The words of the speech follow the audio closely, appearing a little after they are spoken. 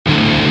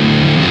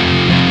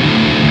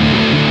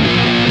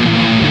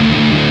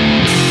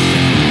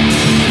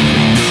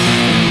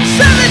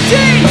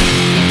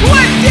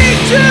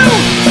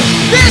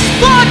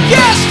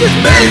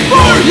made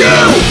for you.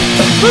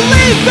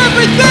 Believe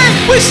everything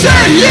we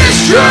say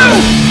is true.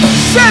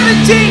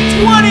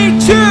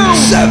 1722.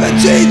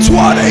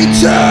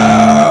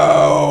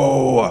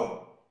 1722.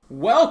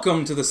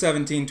 Welcome to the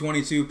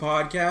 1722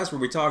 podcast,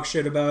 where we talk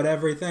shit about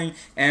everything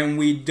and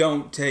we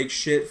don't take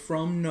shit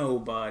from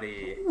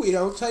nobody. We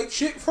don't take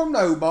shit from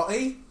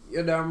nobody.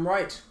 You're damn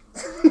right.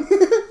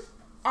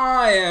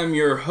 I am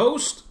your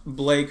host,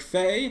 Blake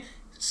Fay.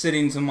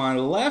 Sitting to my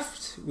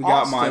left, we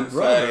got my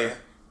brother,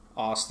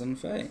 Austin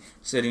Fay.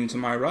 Sitting to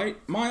my right,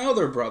 my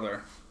other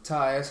brother,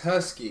 Tyus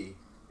Husky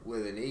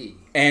with an E.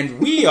 And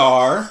we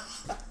are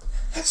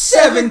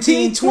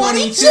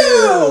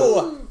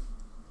 1722!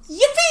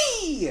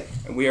 Yippee!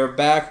 And we are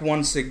back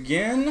once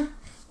again.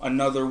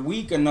 Another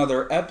week,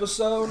 another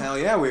episode. Hell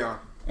yeah, we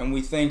are. And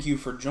we thank you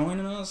for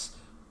joining us.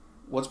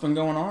 What's been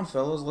going on,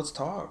 fellas? Let's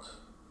talk.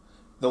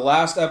 The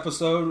last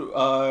episode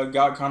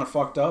got kind of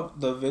fucked up.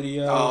 The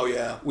video. Oh,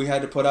 yeah. We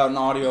had to put out an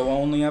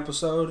audio-only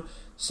episode.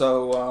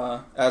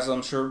 So, as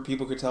I'm sure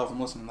people could tell from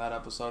listening to that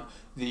episode,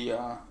 the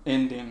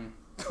ending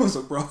was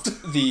abrupt.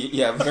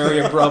 Very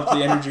abrupt.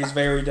 The energy's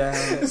very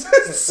down.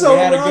 So we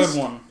had rushed. a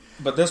good one.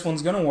 But this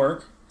one's going to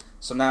work.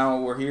 So now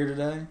we're here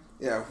today.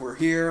 Yeah, we're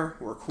here,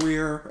 we're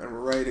queer, and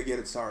we're ready to get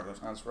it started.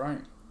 That's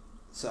right.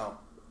 So,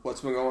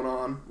 what's been going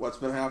on? What's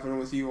been happening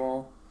with you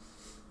all?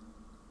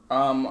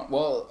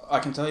 Well, I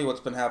can tell you what's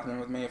been happening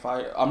with me.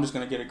 I'm just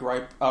going to get a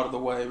gripe out of the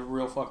way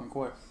real fucking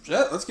quick.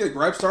 Shit, let's get a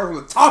gripe started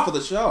from the top of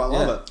the show. I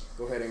love it.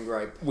 Go ahead and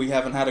gripe. We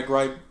haven't had a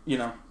gripe,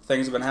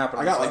 things have been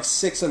happening. I got like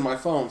 6 in my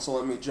phone, so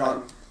let me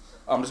jot.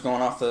 I'm just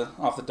going off the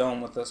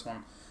dome with this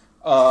one.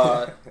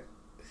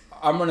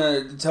 I'm going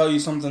to tell you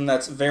something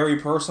that's very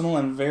personal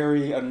and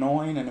very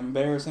annoying and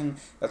embarrassing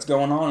that's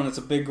going on, and it's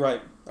a big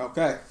gripe.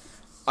 Okay.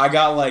 I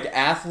got like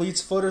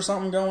athlete's foot or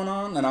something going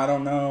on, and I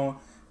don't know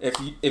if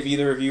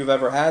either of you have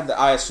ever had that.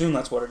 I assume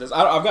that's what it is.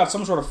 I've got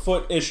some sort of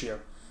foot issue,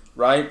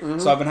 right? Mm-hmm.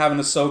 So I've been having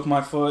to soak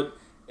my foot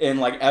in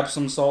like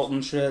Epsom salt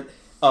and shit,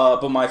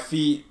 but my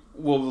feet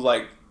will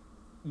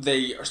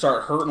they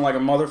start hurting like a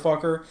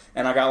motherfucker,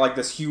 and I got like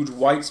this huge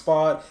white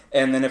spot,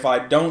 and then if I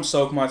don't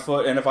soak my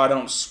foot and if I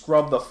don't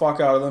scrub the fuck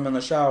out of them in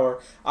the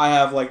shower, I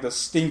have like the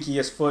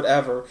stinkiest foot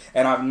ever,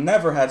 and I've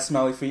never had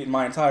smelly feet in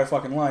my entire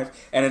fucking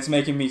life, and it's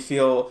making me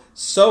feel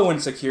so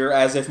insecure,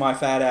 as if my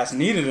fat ass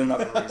needed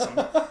another reason.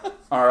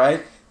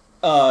 Alright?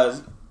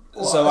 So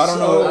I don't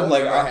know, I've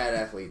like... never had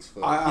athlete's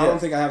foot. I don't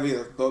think I have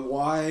either, but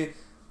why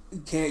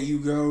can't you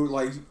go,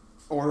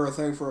 order a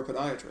thing for a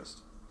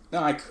podiatrist?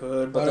 No, I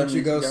could, but why then don't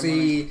you go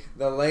see money.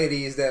 the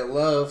ladies that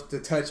love to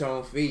touch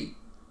on feet?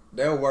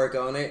 They'll work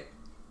on it,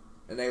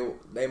 and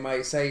they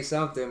might say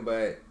something,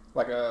 but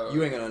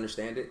you ain't gonna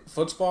understand it.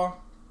 Foot spa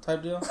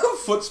type deal?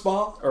 Foot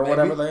spa? Or maybe.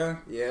 whatever they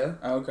are? Yeah.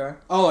 Okay.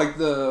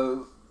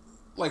 Oh,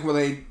 where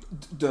they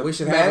do We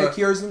should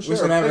manicures and shit? We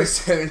should have a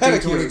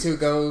 1722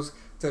 goes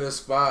to the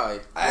spa.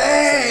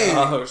 Hey!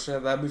 Oh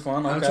shit, that'd be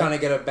fun. Okay. I'm trying to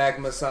get a back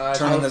massage.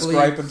 Turning this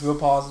gripe into a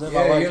positive.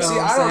 I like it. See,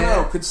 I don't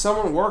know. Could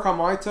someone work on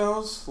my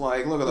toes? Look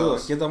at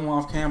those. Get them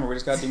off camera. We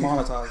just got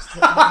demonetized.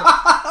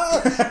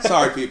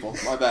 Sorry, people.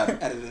 My bad.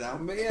 Edit it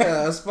out. But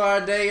yeah, a spa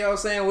day, you know what I'm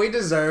saying? We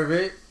deserve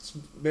it. It's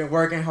been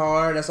working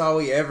hard. That's all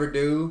we ever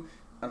do.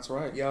 That's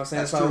right. You know what I'm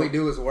saying? That's all we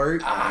do is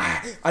work.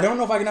 I don't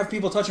know if I can have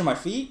people touching my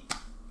feet.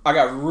 I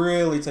got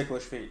really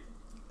ticklish feet.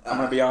 I'm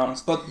gonna be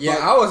honest. But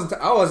I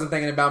wasn't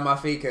thinking about my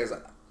feet because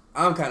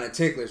I'm kind of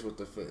ticklish with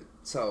the foot.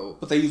 So,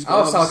 but they use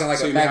gloves, I was talking like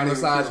so a back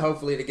massage,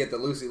 hopefully to get the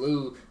Lucy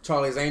Liu,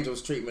 Charlie's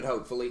Angels treatment,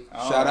 hopefully.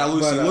 Shout out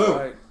Lucy Liu.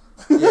 Right.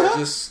 Yeah,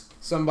 just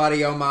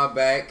somebody on my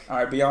back. All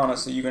right, be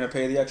honest. Are you gonna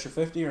pay the extra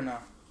 $50 or no?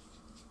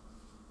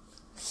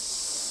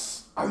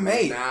 I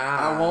may. Nah,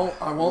 I won't.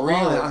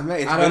 Really? I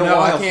may. I don't know.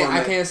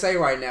 I can't say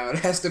right now. It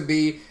has to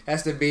be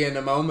in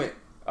the moment.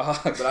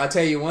 But I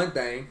tell you one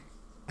thing.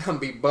 I'm going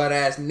to be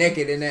butt-ass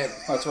naked in that.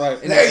 That's right.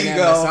 There you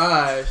go.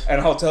 Massage. And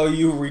I'll tell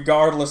you,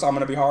 regardless, I'm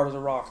going to be hard as a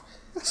rock.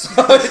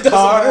 So it doesn't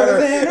matter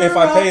if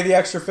I pay the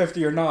extra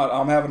 $50 or not.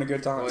 I'm having a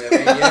good time. Well,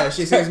 yeah,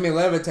 she sees me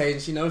levitating.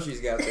 She knows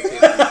she's got the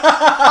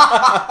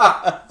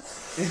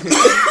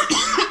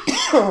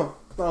 $50.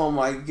 Oh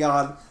my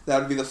god. That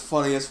would be the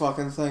funniest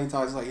fucking thing.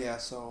 Ty's like, yeah,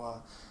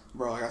 so,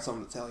 bro, I got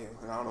something to tell you.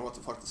 And I don't know what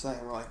the fuck to say.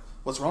 And we're like,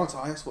 what's wrong,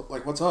 Tyus?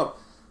 What's up?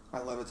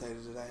 I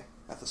levitated today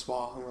at the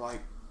spa. And we're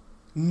like,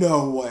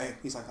 no way.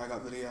 He's like, I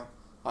got video.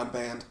 I'm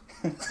banned.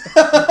 He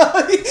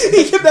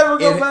can never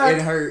go back.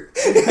 It hurt.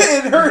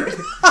 It hurt.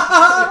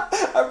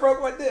 I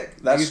broke my dick.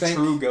 That's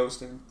true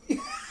ghosting.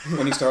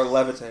 When you start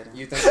levitating.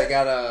 You think they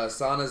got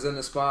saunas in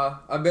the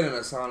spa? I've been in a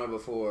sauna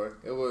before.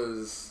 It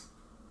was,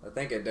 I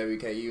think at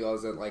WKU. I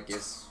was at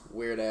this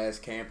weird ass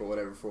camp or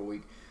whatever for a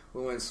week.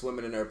 We went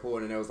swimming in their pool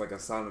and there was a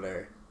sauna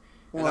there.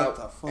 What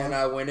the fuck? And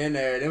I went in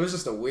there and it was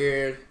just a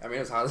weird. I mean, it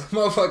was hot as a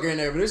motherfucker in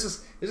there, but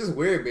it's just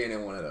weird being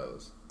in one of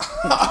those.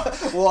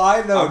 Well,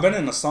 I know. I've been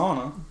in a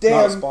sauna. Damn.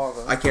 Not a spa,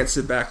 though. I can't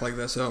sit back like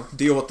this, so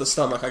deal with the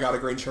stomach. I got a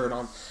green shirt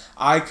on.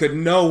 I could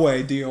no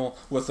way deal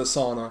with the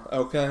sauna,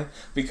 okay?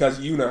 Because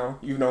you've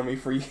known me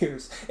for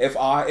years. If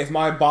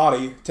my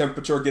body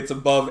temperature gets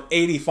above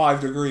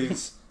 85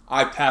 degrees,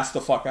 I pass the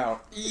fuck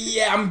out.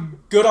 Yeah, I'm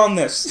good on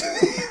this.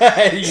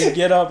 You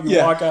get up, you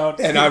walk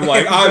out, and I'm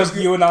like, just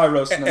you and I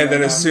roasting. And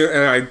then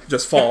I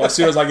just fall as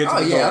soon as I get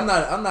to the door.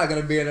 I'm not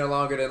gonna be in there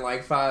longer than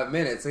like 5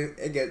 minutes.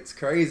 It gets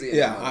crazy.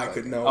 Yeah, I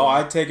could know. Oh,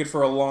 I take it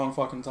for a long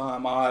fucking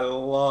time. I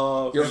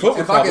love your foot.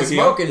 If I could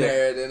smoke in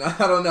there, then I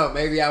don't know.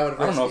 Maybe I would.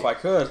 I don't know if I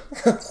could.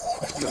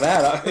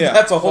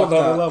 That's a whole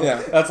other level.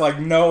 Yeah. That's like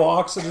no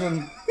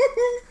oxygen.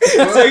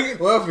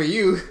 Well, for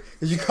you,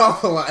 you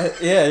cough a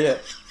lot. Yeah.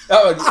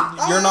 Oh,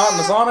 you're not in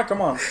the sauna?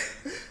 Come on.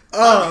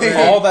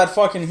 All that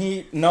fucking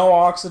heat, no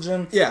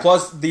oxygen. Yeah.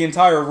 Plus, the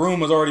entire room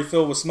was already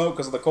filled with smoke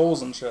because of the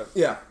coals and shit.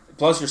 Yeah.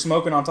 Plus, you're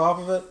smoking on top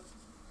of it.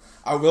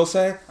 I will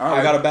say, all right,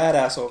 we got a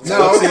badass over there.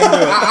 No,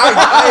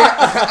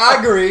 I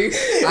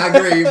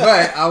agree,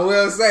 but I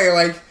will say,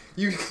 like,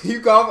 you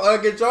cough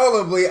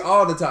uncontrollably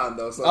all the time,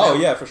 though. So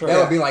for sure. That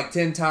would be like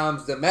 10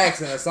 times the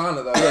max in a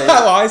sauna, though.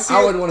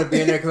 I wouldn't want to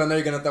be in there because I know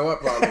you're going to throw up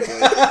probably.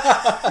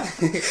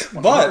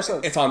 But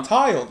it's on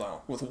tile,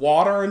 though. With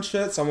water and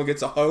shit, someone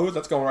gets a hose,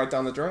 that's going right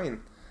down the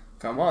drain.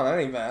 Come on, that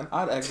ain't bad.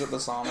 I'd exit the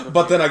sauna.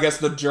 But then I guess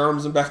the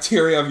germs and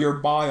bacteria of your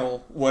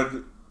bile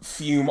would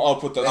fume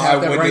up with the... I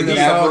would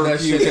never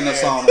puke in the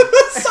sauna.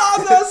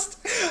 Sawdust!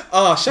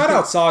 Shout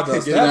out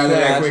Sawdust.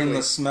 Imagine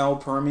the smell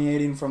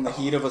permeating from the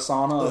heat of a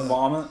sauna of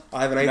vomit.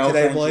 I haven't ate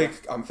today,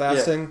 Blake. I'm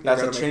fasting. Yeah,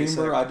 that's a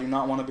chamber I do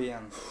not want to be in.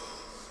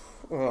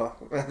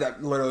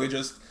 That literally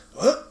just...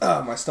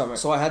 my stomach.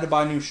 So I had to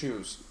buy new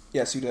shoes.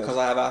 Yes, you did. Because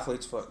I have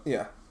athlete's foot.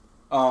 Yeah.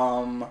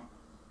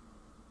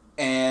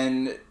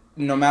 And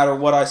no matter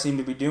what I seem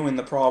to be doing,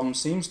 the problem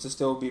seems to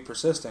still be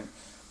persisting.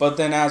 But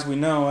then, as we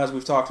know, as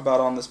we've talked about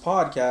on this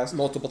podcast...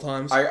 multiple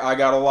times. I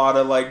got a lot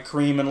of, like,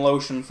 cream and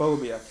lotion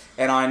phobia.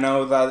 And I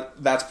know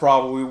that that's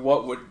probably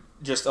what would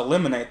just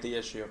eliminate the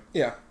issue.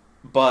 Yeah.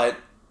 But,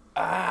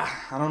 I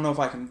don't know if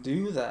I can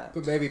do that.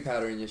 Put baby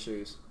powder in your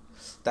shoes.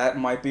 That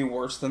might be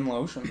worse than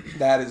lotion.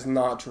 That is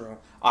not true.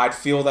 I'd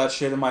feel that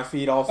shit in my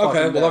feet all fucking day.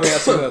 Okay, well, let me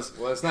ask you this.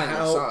 Well, it's not in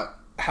your sock.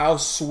 How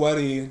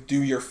sweaty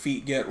do your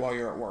feet get while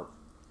you're at work?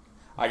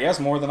 I guess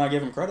more than I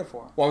give them credit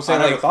for. Well, I'm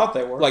saying, I never thought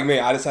they were. Like me,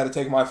 I just had to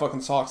take my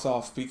fucking socks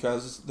off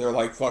because they're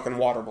like fucking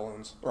water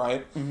balloons,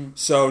 right? Mm-hmm.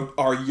 So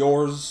are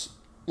yours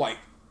like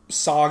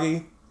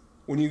soggy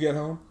when you get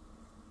home?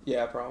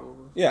 Yeah,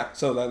 probably. Yeah,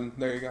 so then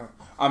there you go.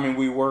 I mean,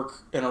 we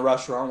work in a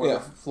restaurant where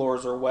the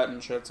floors are wet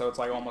and shit, so it's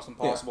like almost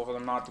impossible for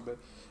them not to be.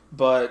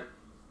 But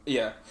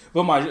yeah,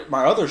 but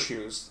my other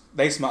shoes,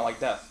 they smell like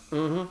death.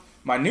 Mm-hmm.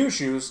 My new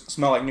shoes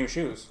smell like new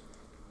shoes.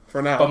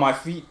 For now. But my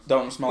feet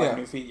don't smell like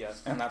new feet yet,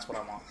 and that's what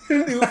I want.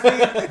 New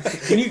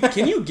feet.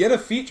 Can you get a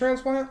feet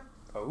transplant?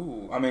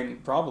 Oh, I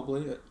mean,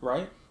 probably,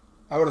 right?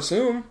 I would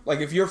assume. Like,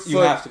 if your foot... You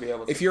have to be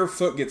able to. If your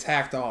foot gets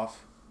hacked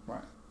off...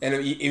 Right. And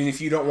even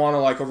if you don't want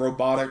like a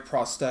robotic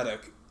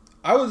prosthetic,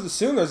 I would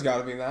assume there's got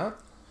to be that.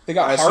 They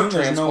got heart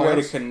transplants. There's no way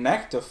to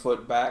connect a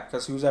foot back,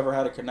 because who's ever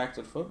had a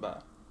connected foot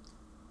back?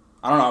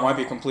 I don't know, I might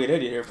be a complete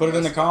idiot here. Put it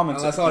in the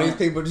comments. Unless all these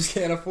people just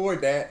can't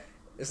afford that.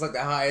 It's like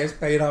the highest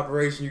paid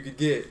operation you could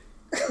get.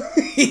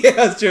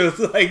 Yeah, it's just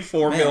like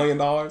 $4 million.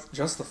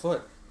 Just the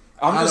foot.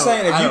 I'm just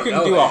saying, if you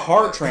can do a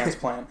heart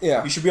transplant,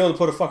 you should be able to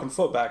put a fucking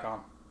foot back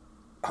on.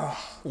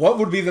 What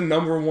would be the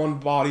number one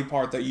body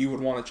part that you would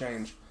want to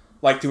change?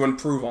 Like, to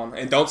improve on?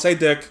 And don't say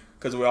dick,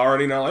 because we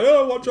already know, like,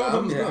 oh, watch out.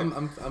 I'm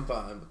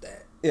fine with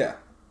that. Yeah.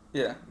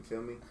 Yeah. You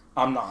feel me?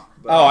 I'm not.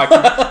 But,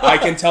 I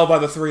can tell by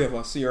the three of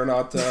us. You're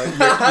not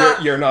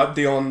you're not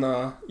dealing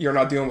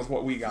with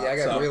what we got. Yeah, I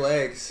got 3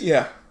 legs.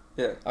 Yeah.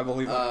 Yeah, I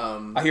believe it.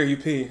 I hear you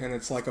pee, and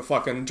it's like a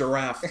fucking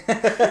giraffe.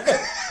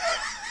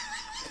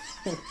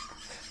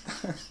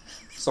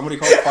 Somebody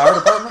call the fire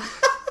department?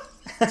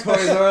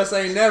 Toys R Us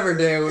ain't never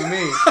there with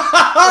me.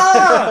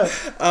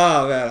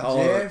 Oh, man.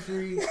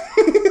 Jeffrey.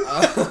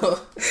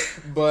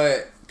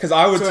 But because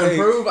I would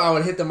improve, I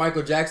would hit the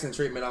Michael Jackson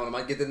treatment on him.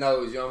 I'd get the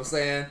nose, you know what I'm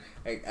saying?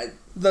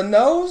 The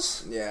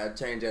nose? Yeah, I'd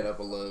change that up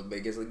a little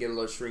bit. Get a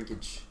little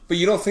shrinkage. But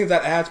you don't think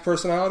that adds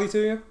personality to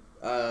you?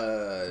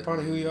 It's part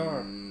of who you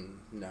are.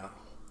 No.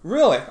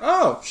 Really?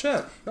 Oh,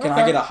 shit. Can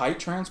I get a height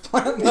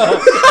transplant?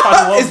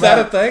 Is that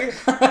a thing?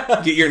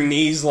 Get your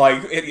knees,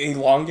 like,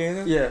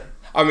 elongated? Yeah.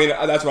 I mean,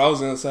 that's what I was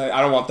going to say.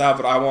 I don't want that,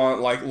 but I want,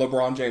 like,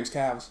 LeBron James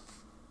calves.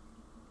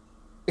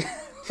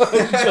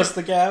 Just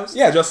the calves?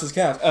 Yeah, just his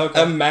calves.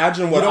 Okay.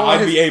 Imagine what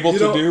I'd be able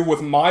to do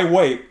with my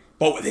weight,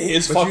 but with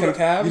his fucking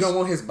calves. You don't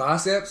want his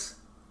biceps?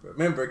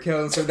 Remember,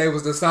 Kellen said they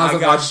was the size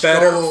of a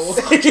skull.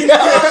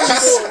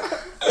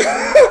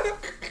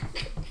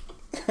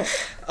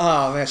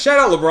 Oh, man. Shout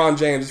out LeBron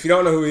James. If you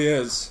don't know who he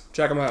is,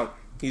 check him out.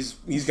 He's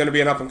going to be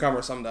an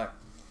up-and-comer someday.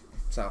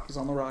 So he's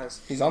on the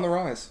rise. He's on the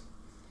rise.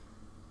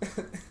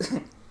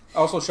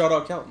 Also, shout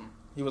out Kelton.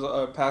 He was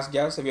a past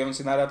guest. If you haven't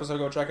seen that episode,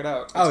 go check it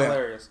out. It's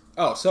hilarious.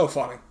 Oh, so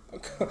funny.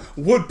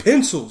 Wood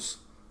pencils.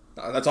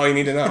 That's all you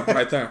need to know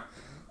right there.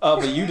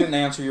 But you didn't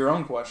answer your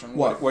own question.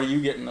 What are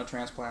you getting a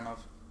transplant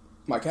of?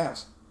 My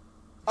calves.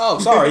 Oh,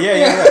 sorry.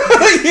 Yeah.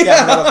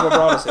 Yeah, that's what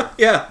brought us here.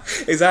 Yeah,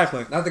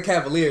 exactly. Not the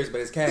Cavaliers,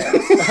 but his calves.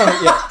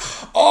 Yeah.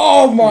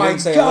 Oh, my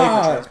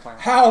God.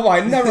 How have I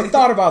never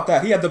thought about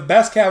that? He had the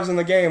best calves in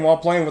the game while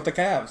playing with the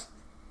Cavs.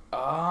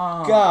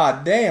 Ah.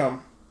 God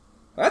damn.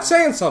 That's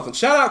saying something.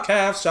 Shout out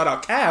calves. Shout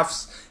out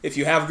calves if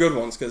you have good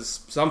ones,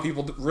 because some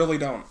people really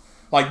don't.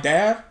 Like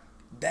Dad.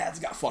 Dad's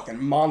got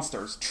fucking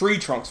monsters. Tree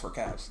trunks for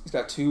calves. He's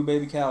got 2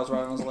 baby cows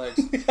right on his legs.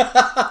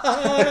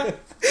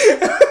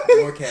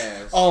 More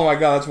calves. Oh my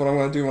god, that's what I'm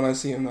going to do when I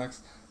see him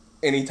next.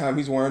 Anytime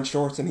he's wearing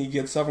shorts and he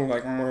gets up, I'm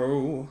like,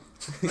 moo.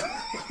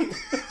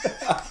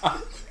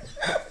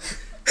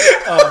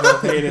 Oh,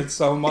 I hate it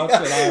so much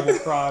that I will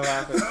cry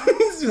laughing.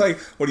 He's like,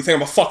 what do you think,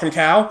 I'm a fucking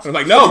cow? And I'm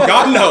like, no,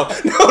 God, no.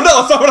 No,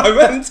 that's not what I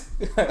meant.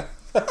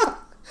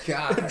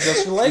 God.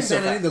 Just your You legs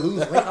said are I need to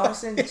lose weight,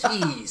 Austin?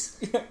 Jeez.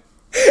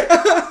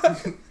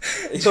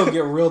 He'll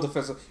get real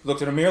defensive. You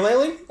looked in a mirror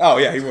lately? Oh,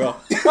 yeah, he will.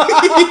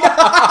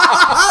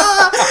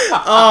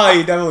 Oh,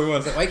 he definitely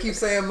will. Why you keep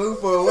saying move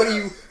for? What are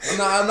you?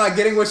 I'm not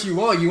getting what you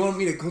want. You want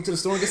me to go to the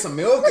store and get some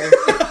milk? Or,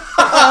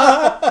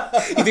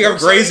 You think I'm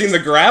grazing the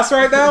grass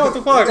right now? What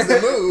the fuck?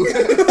 move.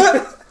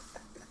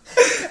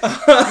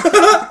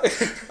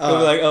 He'll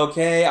be like,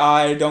 okay,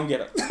 I don't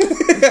get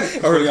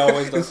it. Or he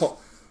always does.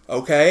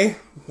 Okay,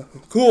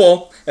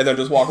 cool, and then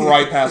just walk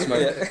right past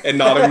me and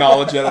not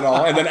acknowledge it at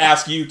all, and then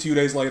ask you 2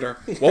 days later,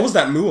 what was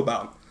that moo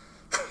about?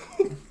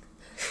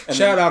 And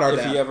Shout out our if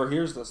dad. he ever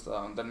hears this,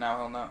 though, then now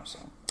he'll know. So.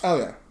 Oh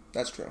yeah,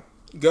 that's true.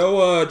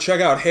 Go check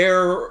out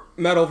Hair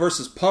Metal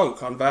versus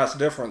Punk on Vast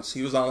Difference.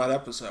 He was on that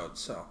episode,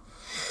 so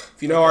if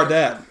you know our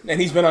dad, and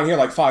he's been on here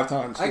like 5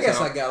 times. I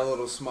guess I got a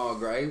little small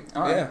gripe.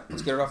 All right, Yeah.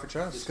 let's get it off your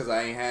chest. Just because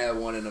I ain't had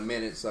one in a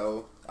minute,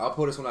 so I'll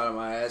pull this one out of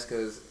my ass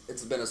because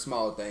it's been a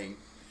small thing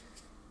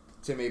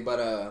to me.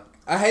 But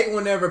I hate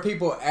whenever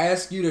people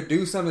ask you to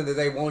do something that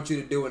they want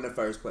you to do in the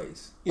first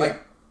place. Yeah.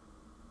 Like,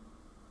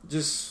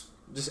 just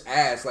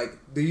ask. Like,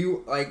 do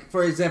you, like,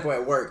 for example,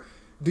 at work,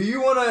 do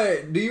you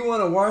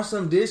wanna wash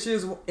some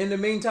dishes in the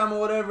meantime or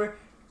whatever?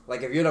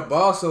 Like, if you're the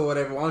boss or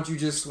whatever, why don't you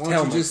just say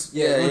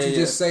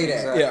that?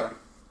 Exactly. Yeah.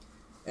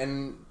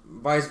 And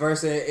vice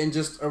versa, and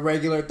just a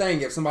regular thing.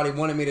 If somebody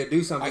wanted me to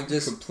do something, I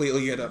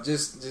completely get up.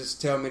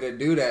 just tell me to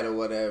do that or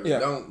whatever. Yeah.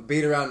 Don't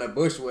beat around the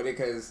bush with it,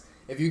 because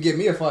if you give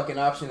me a fucking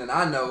option and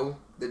I know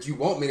that you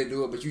want me to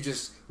do it, but you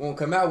just won't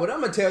come out with it,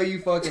 I'm gonna tell you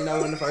fucking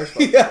no in the first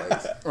fucking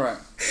place. Right.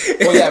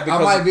 Well, yeah,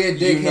 because I might be a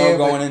you know dickhead,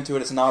 going into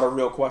it, it's not a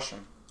real question.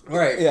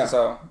 Right. Yeah.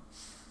 So,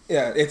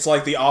 Yeah, it's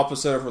like the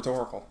opposite of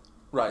rhetorical.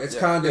 right. It's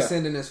yeah.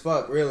 condescending as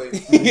fuck,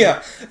 really.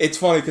 Yeah, it's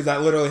funny because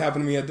that literally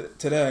happened to me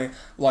today.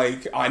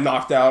 Like, I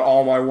knocked out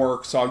all my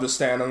work, so I'm just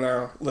standing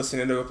there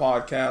listening to a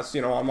podcast,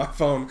 on my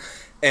phone.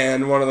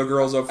 And one of the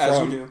girls up front... As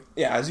you do.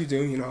 Yeah, as you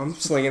do. I'm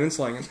slinging and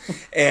slinging.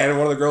 And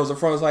one of the girls up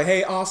front was like,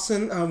 hey,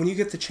 Austin, when you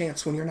get the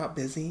chance, when you're not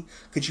busy,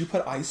 could you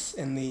put ice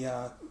in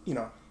the,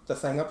 the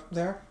thing up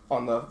there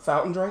on the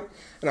fountain drink?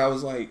 And I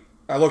was like...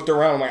 I looked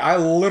around, I'm like, I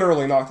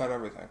literally knocked out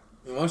everything.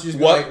 Why don't you just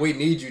be What? like, we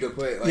need you to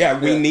put... Like, Yeah,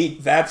 we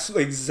need... That's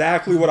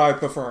exactly what I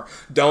prefer.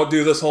 Don't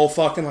do this whole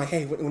fucking, like,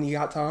 hey, when you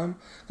got time?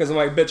 Because I'm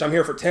like, bitch, I'm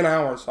here for 10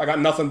 hours. I got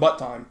nothing but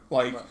time.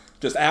 Like,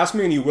 just ask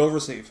me and you will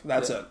receive.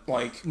 That's it.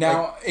 Like...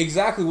 Now,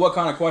 exactly what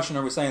kind of question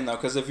are we saying, though?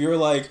 Because if you're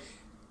like,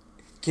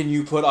 can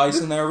you put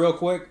ice in there real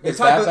quick? Is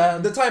that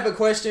bad? The type of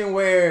question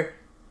where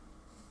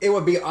it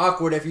would be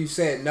awkward if you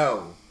said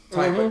no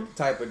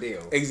type of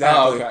deal. Exactly.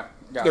 Oh, okay.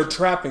 Gotcha. They're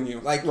trapping you.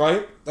 Like,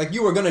 right? Like,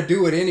 you were going to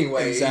do it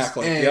anyways.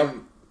 Exactly. And, Yep.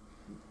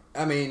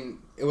 I mean,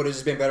 it would have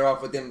just been better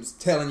off with them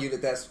telling you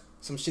that that's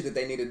some shit that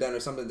they needed done or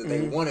something that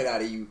they wanted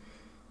out of you.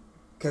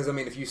 Because, I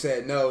mean, if you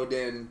said no,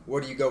 then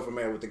where do you go from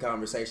there with the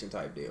conversation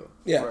type deal?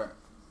 Yeah. Right.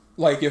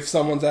 Like, if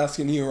someone's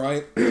asking you,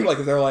 right? Like,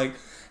 if they're like,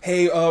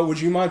 hey, would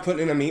you mind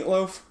putting in a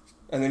meatloaf?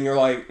 And then you're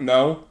like,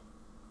 no.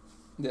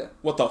 Yeah.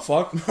 What the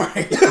fuck?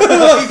 Right.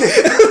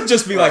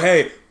 Just be like,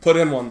 hey, put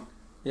in one.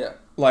 Yeah.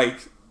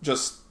 Like,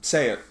 just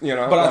say it,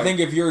 But like, I think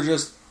if you're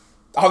just...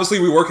 obviously,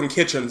 we work in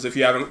kitchens, if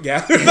you haven't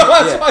gathered the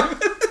last 5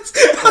 minutes.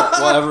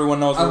 Well, everyone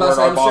knows what word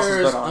our boss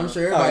has been on. I'm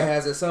sure everybody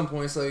has at some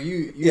point, so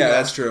you Yeah, know,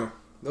 that's true.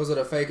 those are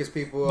the fakest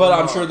people. But of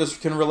I'm all. sure this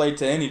can relate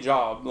to any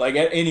job. Like,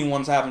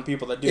 anyone's having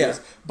people that do Yeah.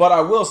 this. But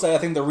I will say, I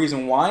think the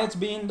reason why it's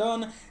being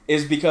done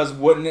is because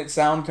wouldn't it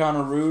sound kind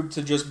of rude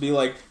to just be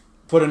like,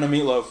 put in a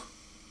meatloaf?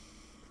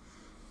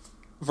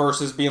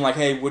 Versus being like,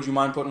 hey, would you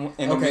mind putting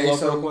in a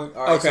meatloaf real quick?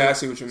 all right, Okay, I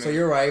see what you mean. So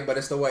you're right, but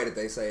it's the way that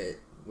they say it.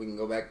 We can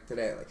go back to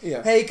that. Like,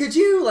 Yeah. hey, could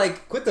you,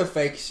 like, quit the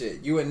fake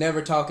shit? You would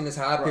never talk in this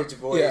high-pitched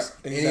voice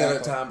Yeah, any other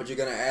exactly. time, but you're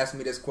going to ask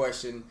me this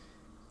question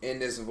in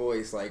this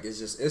voice. Like, it's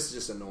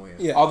just annoying.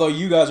 Yeah. Although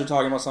you guys are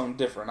talking about something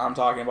different. I'm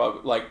talking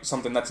about, like,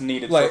 something that's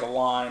needed Like, for the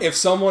line. If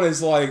someone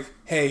is like,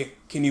 hey,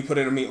 can you put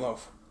in a meatloaf?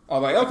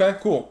 I'm like, okay,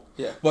 cool.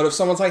 Yeah. But if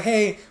someone's like,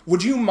 hey,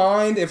 would you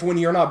mind if when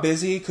you're not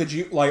busy, could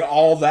you, like,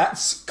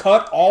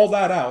 cut all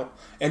that out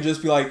and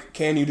just be like,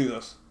 can you do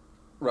this?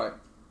 Right.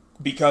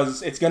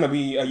 Because it's going to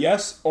be a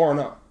yes or a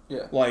no.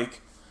 Yeah.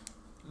 Like,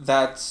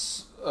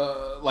 That's,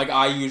 like,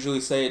 I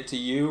usually say it to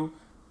you,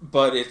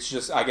 but it's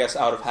just, I guess,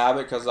 out of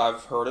habit because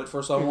I've heard it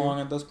for so long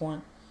at this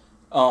point.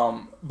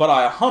 But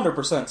I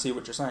 100% see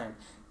what you're saying.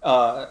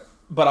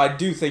 But I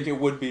do think it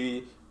would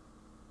be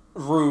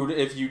rude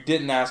if you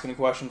didn't ask any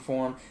question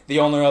for him. The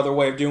only other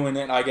way of doing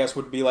it, I guess,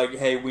 would be like,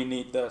 hey, we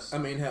need this. I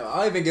mean, hell,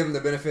 I'll even give him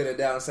the benefit of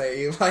the doubt and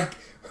say, like,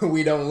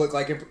 we don't look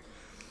like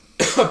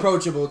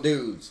approachable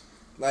dudes.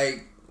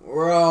 Like,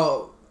 we're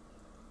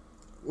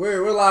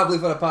lively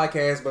for the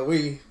podcast, but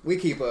we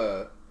keep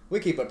a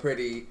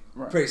pretty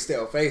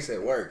still face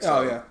at work. So,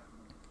 Oh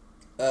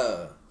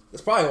yeah.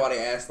 That's probably why they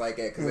ask like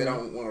that, because they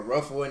don't want to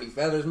ruffle any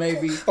feathers,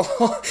 maybe.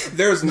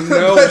 There's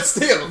no, but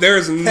still,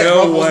 there's that no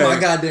ruffles way. my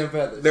goddamn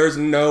feathers. There's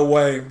no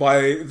way.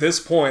 By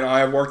this point, I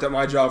have worked at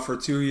my job for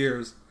 2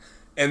 years,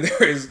 and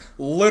there is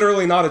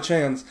literally not a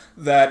chance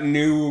that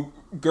new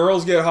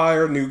girls get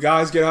hired, new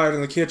guys get hired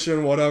in the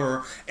kitchen,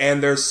 whatever,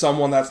 and there's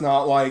someone that's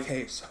not like,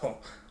 hey, so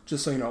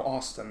just so you know,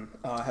 Austin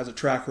has a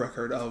track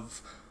record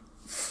of,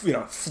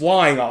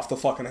 flying off the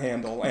fucking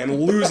handle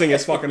and losing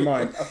his fucking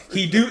mind.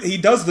 He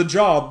does the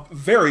job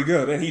very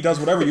good, and he does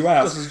whatever you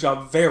ask. Does his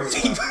job very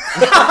well.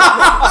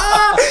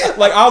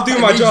 Like, I'll do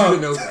my job. You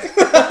to know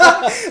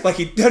that. Like,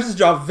 he does his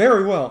job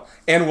very well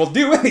and will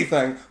do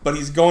anything, but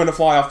he's going to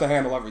fly off the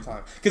handle every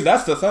time. Because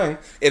that's the thing.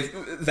 If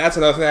that's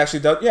another thing that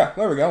actually does. Yeah,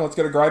 there we go. Let's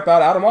get a gripe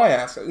out of my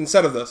ass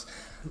instead of this.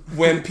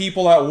 When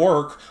people at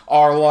work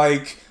are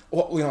like,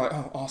 well, like,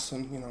 oh,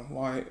 Austin,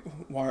 why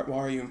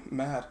are you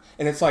mad?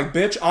 And it's like,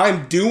 bitch,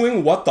 I'm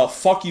doing what the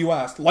fuck you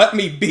asked. Let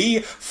me be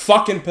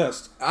fucking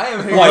pissed. I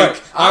am here.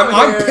 Like,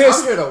 I'm pissed.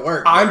 I'm here to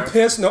work. I'm bro.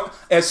 pissed. No,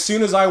 as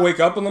soon as I wake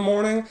up in the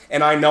morning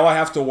and I know I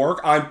have to work,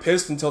 I'm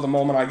pissed until the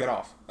moment I get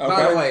off. Okay?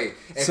 By the way,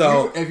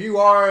 if you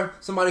are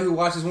somebody who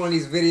watches one of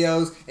these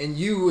videos and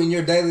you in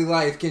your daily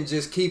life can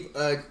just keep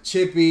a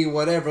chippy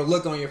whatever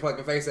look on your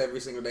fucking face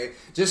every single day,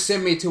 just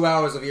send me 2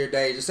 hours of your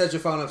day. Just set your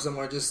phone up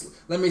somewhere. Just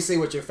let me see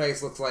what your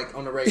face looks like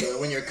on the regular.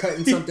 When you're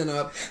cutting something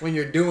up, when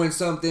you're doing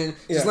something,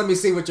 just let me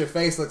see what your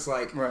face looks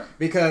like. Right.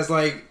 Because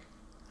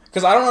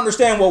I don't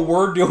understand what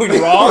we're doing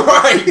wrong.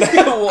 Right.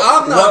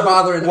 I'm not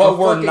bothering what a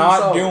we're fucking not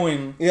soul.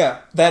 doing. Yeah.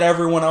 That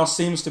everyone else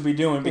seems to be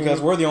doing, because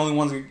we're the only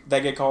ones that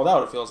get called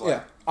out. It feels like.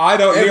 Yeah. I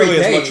don't Every nearly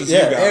day, as much as you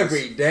guys.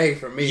 every day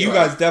for me. You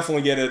like, guys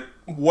definitely get it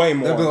way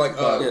more. they'll be like,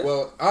 but-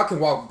 well, I can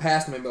walk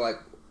past them and be like,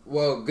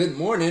 well, good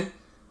morning.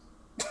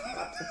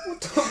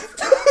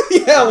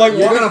 yeah, like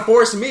You're gonna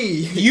force me.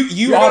 you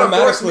You're gonna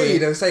force automatically me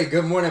to say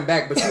good morning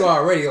back, but you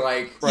already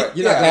like, Right.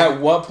 you're not At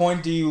gonna, what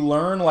point do you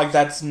learn like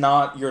that's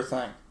not your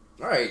thing?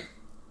 right.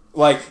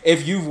 Like,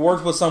 if you've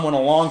worked with someone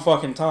a long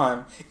fucking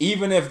time,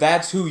 even if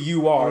that's who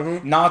you are,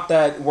 not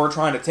that we're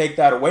trying to take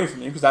that away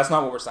from you, because that's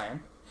not what we're saying.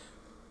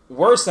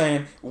 We're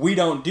saying we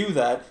don't do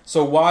that,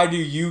 so why do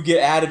you get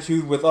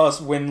attitude with us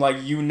when, like,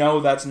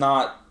 that's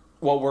not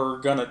what we're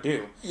gonna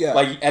do? Yeah.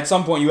 Like, at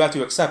some point you have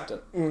to accept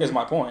it, is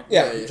my point.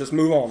 yeah, Yeah. just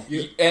move on.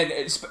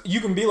 And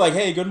you can be like,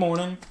 hey, good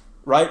morning,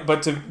 right?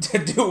 But to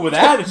do it with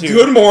attitude.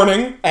 Good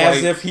morning.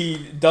 As if he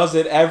does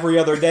it every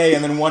other day,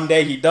 and then one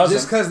day he doesn't.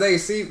 Just because they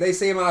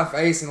see my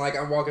face and like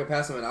I'm walking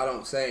past them and I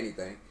don't say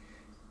anything.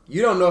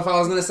 You don't know if I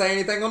was gonna say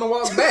anything on the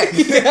walk back.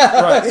 yeah,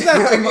 Right.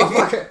 exactly.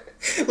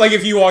 Motherfucker. Like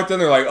if you walked in,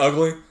 they're like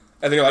ugly, and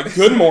then you're like,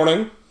 good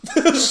morning.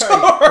 Sure.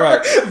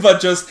 Right. But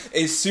just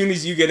as soon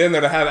as you get in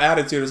there to have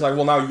attitude, it's like,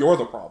 well, now you're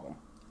the problem,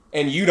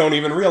 and you don't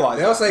even realize.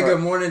 They'll that. say Right. good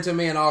morning to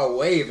me and I'll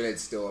wave and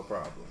it's still a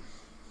problem.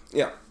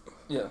 Yeah.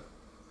 Yeah.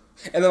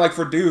 And then, like,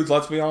 for dudes,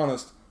 let's be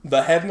honest,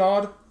 the head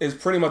nod is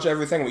pretty much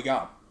everything we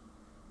got.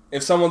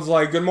 If someone's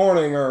like, good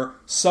morning, or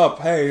sup,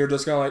 hey, you're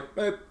just going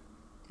to like,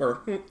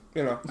 or, I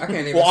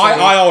can't even Well,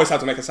 say, I always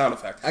have to make a sound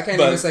effect. I can't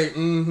but even say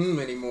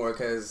anymore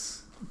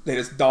because they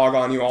just dog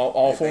on you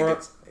all for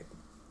it.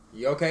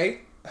 You okay?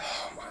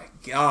 Oh, my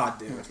God,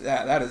 dude.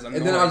 That is annoying.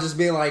 And then I'll just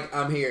be like,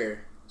 I'm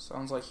here.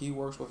 Sounds like he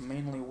works with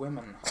mainly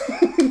women.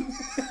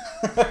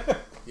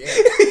 Yeah.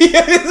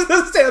 yeah,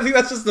 I think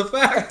that's just the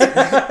fact.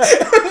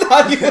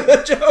 Not even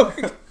a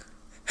joke.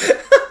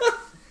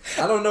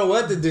 I don't know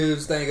what the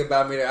dudes think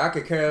about me. I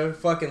could care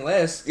fucking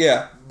less.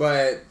 Yeah.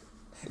 But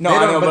No, they I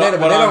don't, know, but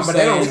but what I'm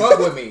they don't saying fuck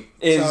with me.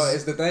 is- So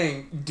it's the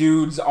thing.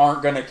 dudes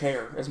aren't gonna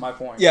care, is my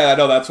point. Yeah, I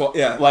know that's what,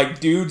 yeah. Like,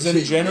 dudes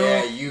in general,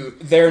 Yeah,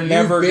 they're you've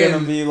never been-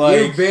 gonna be like...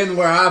 You've been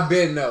where I've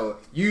been, though.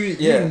 You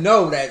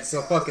know that's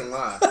a fucking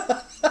lie.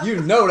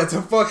 You know that's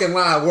a fucking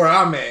lie where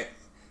I'm at.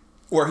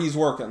 Where he's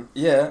working.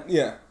 Yeah.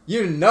 Yeah.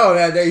 You know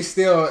that they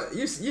still...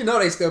 You know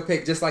they still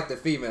pick just like the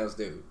females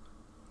do.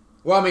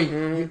 Well, I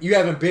mean, you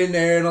haven't been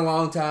there in a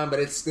long time, but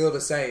it's still the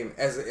same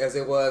as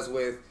it was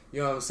with, you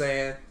know what I'm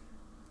saying?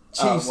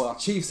 Chiefs, well.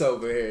 Chiefs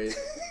over here.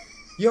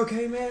 You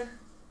okay, man?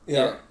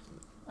 Yeah.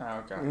 Oh,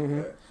 okay.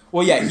 Mm-hmm.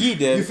 Well, yeah, he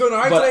did. You feeling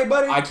alright but today,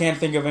 buddy? I can't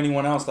think of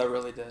anyone else that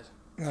really did.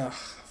 Ugh,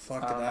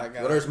 fuck that guy.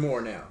 Well, there's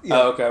more now.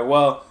 Yeah. Oh, okay.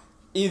 Well,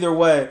 either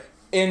way,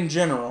 in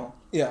general,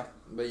 Yeah.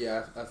 But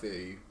yeah, I feel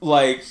you.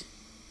 like,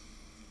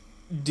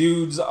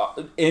 dudes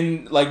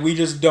we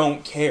just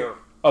don't care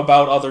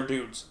about other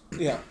dudes.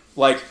 Yeah.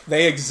 Like,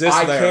 They exist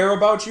I there. care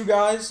about you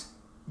guys,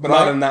 but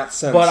not in that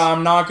sense. But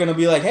I'm not gonna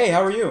be like, hey,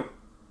 how are you?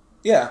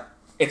 Yeah.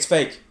 It's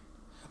fake.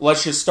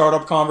 Let's just start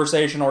up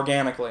conversation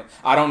organically.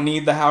 I don't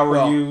need the how are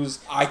Well, yous.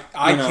 I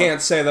You know. can't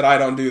say that I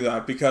don't do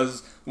that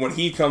because when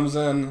he comes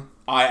in,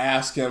 I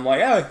ask him,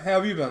 like, hey, how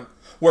have you been?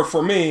 Where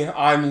for me,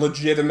 I'm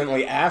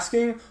legitimately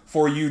asking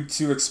for you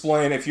to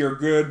explain if you're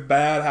good,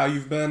 bad, how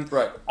you've been.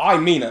 Right. I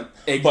mean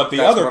it. But the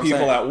That's other what I'm people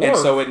saying. at work... And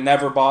so it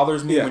never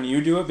bothers me Yeah. when you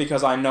do it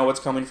because I know it's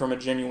coming from a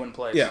genuine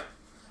place. Yeah.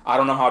 I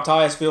don't know how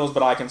Tyus feels,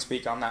 but I can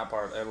speak on that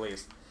part at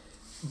least.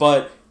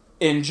 But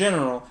in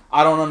general,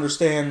 I don't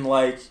understand,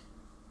 like,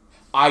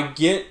 I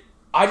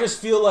just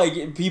feel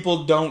like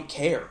people don't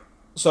care.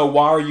 So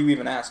why are you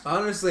even asking?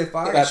 Honestly, if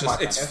I That's my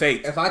it's thing.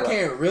 fake. if I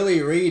can't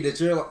really read that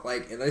you're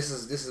like, and this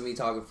is me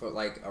talking for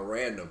like a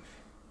random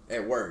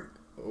at work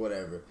or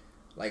whatever.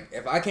 Like,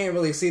 if I can't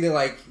really see that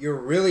like you're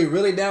really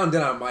really down,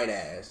 then I might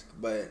ask.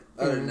 But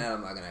other than that,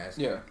 I'm not gonna ask.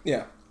 Yeah.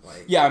 Yeah.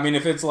 Like, Yeah, I mean,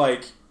 if it's,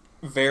 like,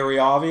 very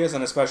obvious,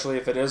 and especially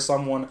if it is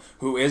someone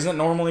who isn't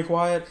normally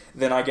quiet,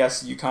 then I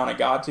guess you kind of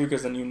got to,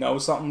 because then you know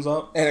something's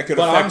up. And it could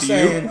But affect I'm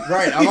saying, you.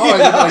 right? I'm always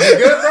like, you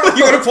good, bro?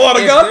 You gonna pull out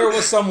a if gun? there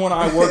was someone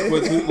I worked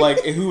with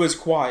who is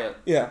quiet,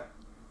 Yeah.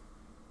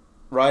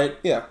 right?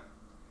 Yeah.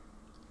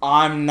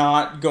 I'm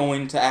not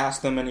going to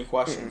ask them any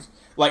questions.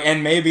 Like,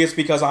 and maybe it's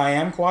because I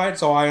am quiet,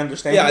 so I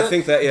understand. Yeah, I it,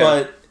 think that, yeah.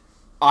 But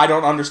I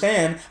don't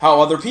understand how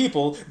other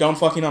people don't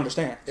fucking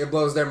understand. It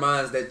blows their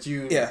minds that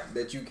you Yeah.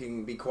 that you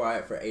can be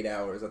quiet for 8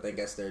 hours. I think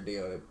that's their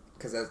deal.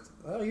 Because that's,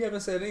 oh, you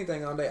haven't said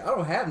anything all day. I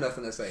don't have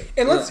nothing to say.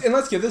 And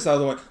let's get this out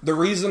of the way. The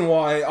reason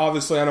why,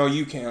 obviously, I know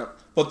you can't,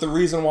 but the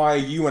reason why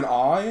you and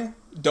I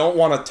don't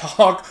want to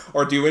talk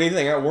or do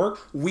anything at work,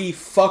 we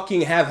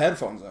fucking have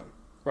headphones in.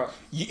 Right.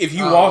 If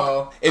you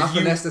walk, I if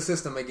you, finessed the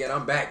system again.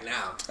 I'm back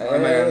now. oh,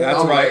 man, that's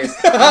Always.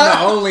 right. I'm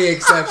the only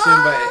exception,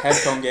 but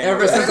Headphone game.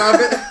 ever since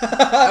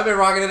I've been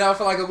rocking it out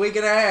for like a week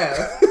and a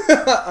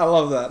half. I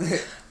love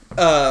that.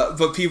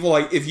 But people,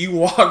 like, if you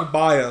walk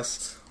by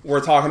us, we're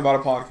talking about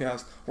a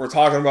podcast. We're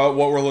talking about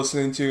what we're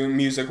listening to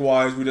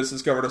music-wise. We just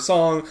discovered a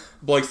song.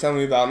 Blake's telling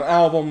me about an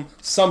album.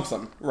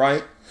 Something,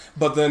 right?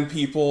 But then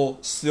people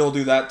still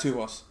do that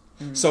to us.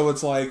 Mm-hmm. So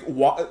it's like,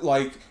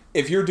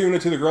 if you're doing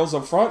it to the girls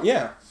up front,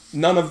 yeah.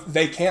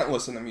 They can't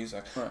listen to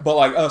music. Right. But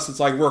like us, it's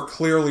like we're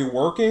clearly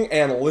working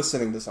and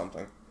listening to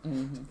something.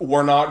 Mm-hmm.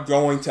 We're not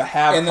going to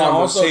have and then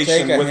conversation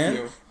also take a with hint,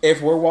 you.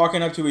 If we're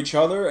walking up to each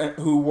other and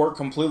who work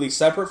completely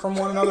separate from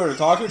one another to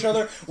talk to each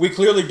other, we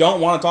clearly don't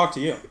want to talk to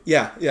you.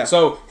 Yeah, yeah.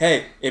 So,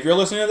 hey, if you're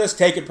listening to this,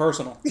 take it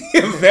personal.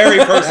 Very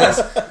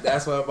personal.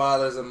 That's what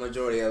bothers the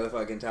majority of the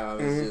fucking time.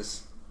 It's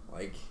just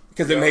like,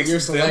 because it makes you're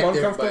them selective,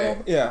 uncomfortable.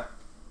 but Yeah,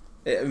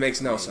 it makes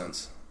no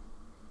sense.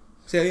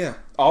 So yeah,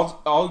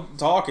 I'll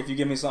talk if you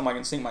give me something I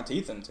can sink my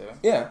teeth into.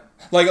 yeah.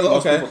 Like,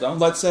 Most okay, people don't.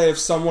 let's say if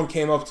someone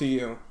came up to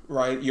you,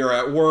 right? You're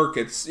at work.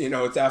 It's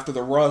it's after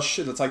the rush.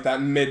 It's like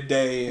that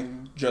midday,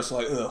 just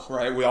like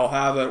right. We all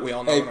have it. We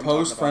all know. A what I'm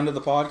post talking friend about.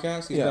 of the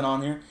podcast, he's been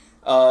on here.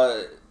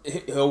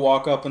 He'll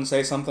walk up and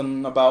say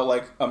something about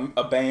like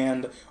a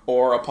band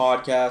or a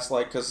podcast,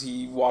 like because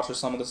he watches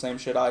some of the same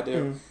shit I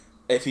do.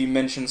 If he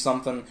mentions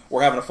something,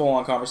 we're having a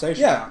full-on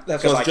conversation. Yeah, now,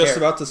 that's what I was just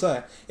care. about to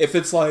say. If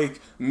it's like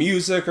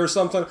music or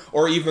something,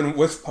 or even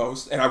with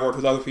posts, and I've worked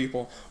with other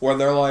people, where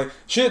they're like,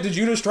 shit, did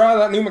you just try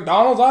that new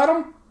McDonald's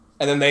item?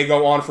 And then they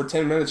go on for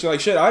 10 minutes. You're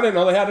like, shit, I didn't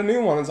know they had a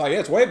new one. It's like, yeah,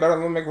 it's way better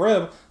than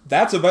McRib.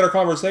 That's a better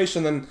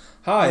conversation than,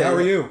 hi, how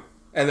are you?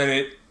 And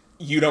then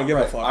you don't give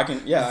a fuck. I can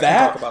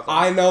talk about that.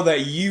 I know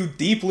that you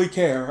deeply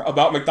care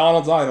about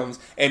McDonald's items,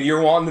 and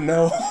you're wanting to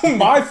know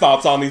my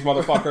thoughts on these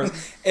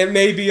motherfuckers. It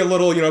may be a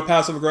little,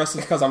 passive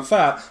aggressive because I'm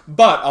fat,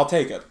 but I'll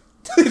take it.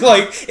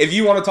 Like, if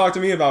you want to talk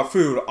to me about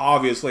food,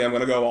 obviously I'm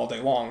going to go all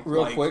day long.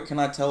 Real quick, can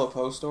I tell a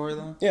post story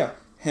though? Yeah.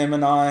 Him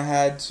and I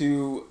had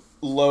to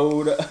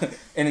load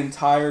an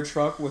entire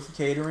truck with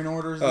catering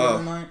orders the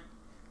other night.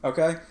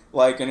 Okay?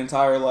 Like an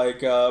entire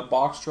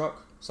box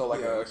truck. So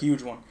like a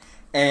huge one.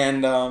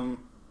 And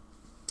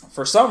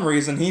for some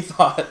reason he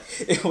thought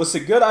it was a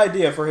good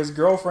idea for his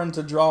girlfriend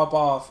to drop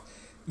off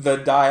the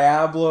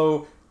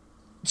Diablo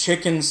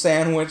chicken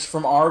sandwich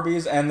from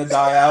Arby's and the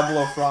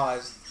Diablo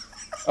fries.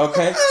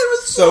 Okay?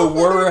 So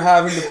we're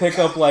having to pick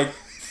up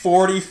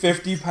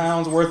 40-50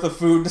 pounds worth of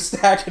food to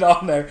stack it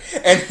on there,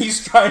 and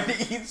he's trying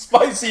to eat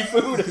spicy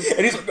food,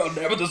 and he's like, "God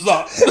damn it, this is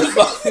not." This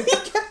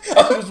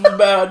was a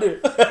bad idea.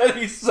 And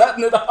he's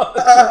setting it on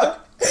the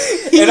truck.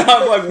 And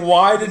I'm like,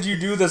 "Why did you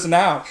do this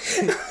now?"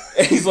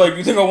 And he's like,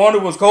 "You think I wanted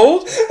it was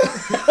cold?" This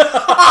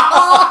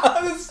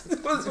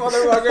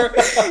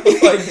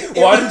motherfucker.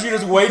 Why didn't you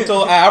just wait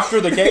till after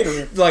the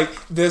catering?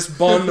 This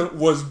bun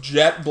was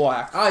jet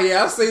black. oh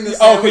yeah, I've seen this.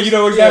 Oh, okay, you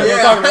know exactly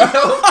what I'm talking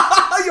about.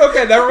 about.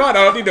 Okay, never mind.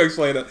 I don't need to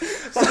explain it.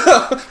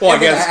 Well, I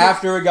guess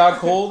after it got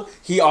cold,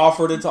 he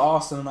offered it to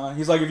Austin and I.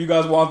 He's like, "If you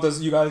guys want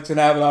this, you guys can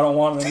have it. I don't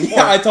want it anymore."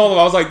 Yeah, I told him,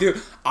 I was like,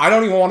 dude, I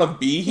don't even want to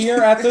be here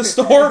at this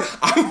store.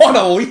 I want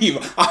to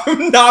leave.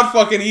 I'm not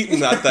fucking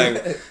eating that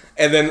thing.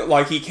 And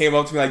then, he came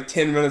up to me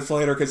 10 minutes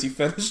later because he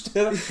finished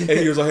it. And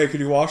he was like, "Hey, could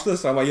you wash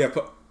this?" And I'm like, "Yeah."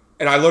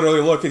 And I literally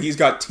look and he's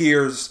got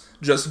tears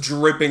just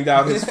dripping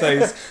down his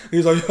face.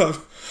 He's like, "Yeah,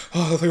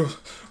 that thing was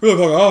really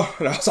fucking hot."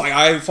 And I was like,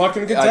 I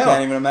fucking can tell. I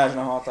can't even imagine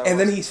how hot that was. And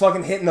then he's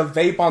fucking hitting a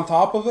vape on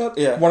top of it.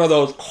 Yeah. One of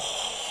those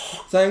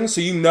things,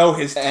 so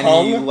his and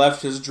tongue. he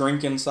left his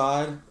drink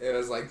inside. It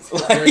was like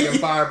drinking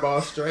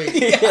Fireball straight.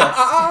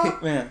 Yeah.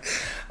 Man.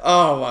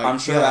 Oh my god. I'm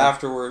sure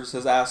afterwards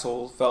his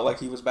asshole felt like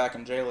he was back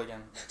in jail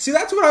again. See,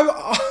 that's what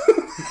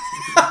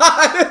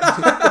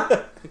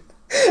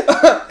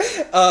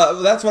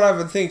that's what I've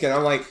been thinking.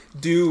 I'm like,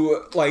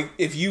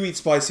 if you eat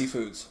spicy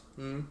foods,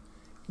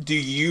 do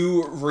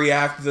you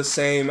react the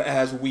same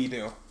as we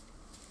do?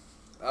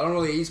 I don't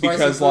really eat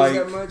spicy foods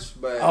that much,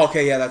 but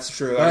okay, yeah, that's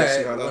true.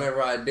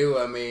 Whenever I do,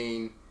 I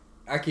mean,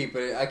 I keep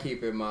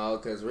it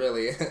mild because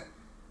really,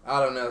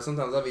 I don't know.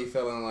 Sometimes I'll be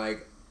feeling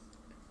like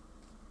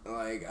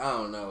I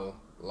don't know,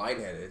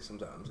 lightheaded.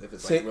 Sometimes if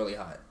it's really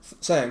hot.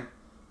 Same.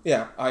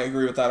 Yeah, I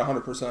agree with that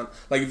 100%.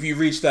 Like, if you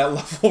reach that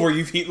level where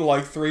you've eaten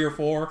like 3 or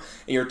 4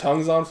 and your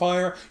tongue's on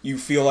fire, you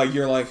feel like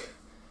you're like,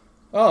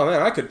 oh man,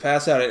 I could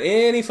pass out at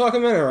any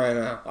fucking minute right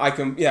now.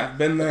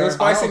 Been there. Those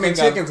spicy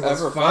McChickens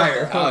was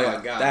fire. Oh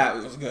my god, that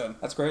was good.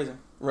 That's crazy.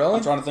 Really?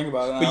 I'm trying to think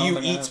about it. But you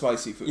eat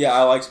spicy food. Yeah,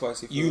 I like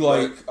spicy food.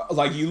 You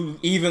you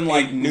even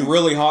like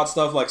really hot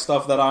stuff, like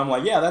stuff that I'm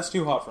like, yeah, that's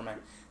too hot for me.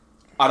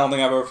 I don't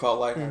think I've ever felt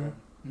like that.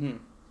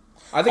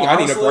 I think honestly, I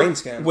need a brain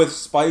scan. With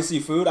spicy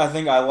food, I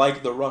think I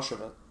like the rush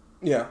of it.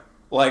 Yeah.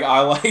 Like,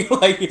 I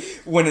like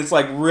when it's,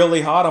 like,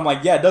 really hot, I'm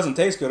like, yeah, it doesn't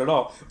taste good at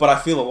all, but I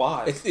feel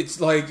alive.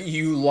 It's like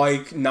you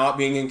like not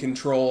being in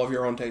control of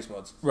your own taste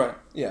buds. Right.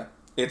 Yeah.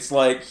 It's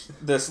like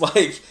this,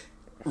 like,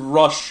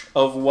 rush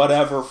of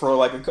whatever for,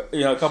 like,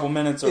 a couple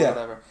minutes or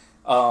whatever.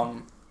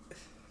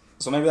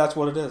 So maybe that's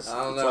what it is.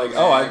 I don't it's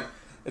know, like, man.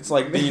 It's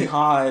like being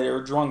high or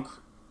drunk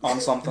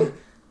on something.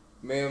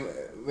 Me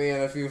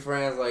and a few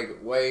friends, like,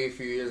 way a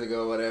few years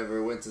ago,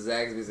 whatever, went to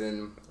Zaxby's,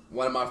 and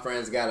one of my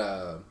friends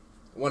got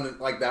one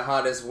of, like, the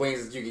hottest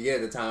wings that you could get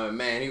at the time, and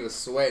man, he was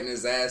sweating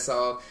his ass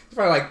off. He's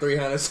probably like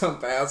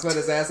 300-something pounds,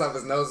 sweating his ass off,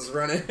 his nose was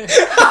running. He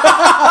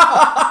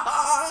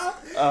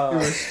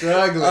was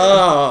struggling.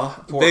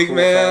 Oh, big cool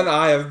man, fella.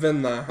 I have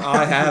been there.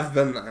 I have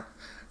been there.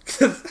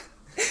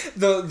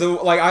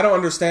 I don't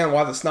understand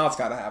why the snot's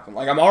got to happen.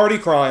 Like, I'm already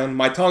crying.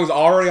 My tongue's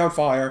already on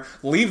fire.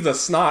 Leave the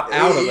snot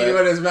out of it.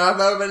 With his mouth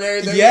open and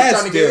everything.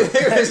 Yes, he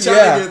was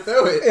trying to get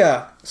through it.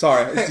 Yeah.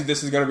 Sorry.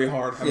 This is going to be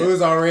hard. He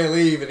was already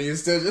leaving. He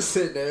was still just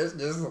sitting there,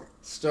 just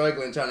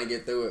struggling, trying to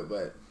get through it.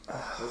 But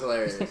it was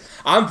hilarious.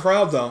 I'm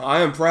proud, though. I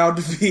am proud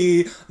to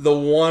be the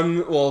one,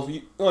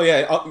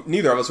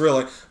 neither of us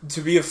really,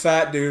 to be a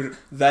fat dude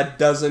that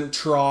doesn't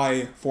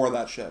try for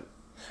that shit.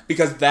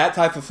 Because that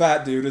type of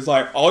fat dude is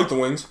like, I'll eat the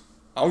wings.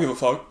 I don't give a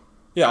fuck.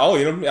 Yeah, I'll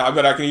eat them. Yeah, I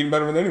bet I can eat them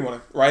better than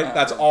anyone. Right?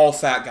 That's all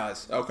fat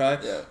guys, okay?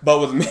 Yeah. But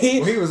with me...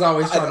 Well, he was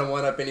always trying to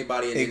one-up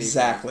anybody.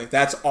 Exactly.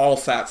 That's all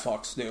fat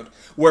fucks, dude.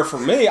 Where for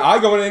me, I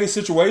go in any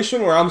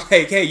situation where I'm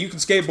like, hey, you can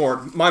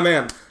skateboard. My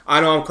man,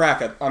 I know I'm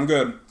cracking. I'm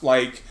good.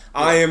 Like,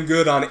 I am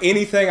good on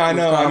anything I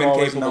know I'm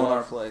incapable of.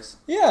 Our place.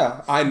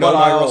 Yeah, I know. But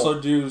I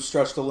also do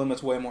stretch the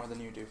limits way more than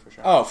you do, for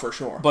sure. Oh, for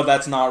sure. But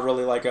that's not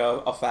really like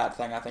a fat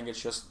thing. I think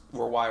it's just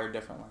we're wired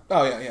differently.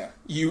 Oh, yeah.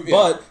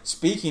 But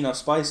speaking of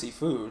spicy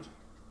food,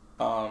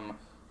 I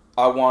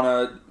want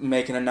to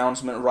make an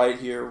announcement right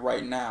here,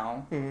 right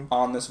now,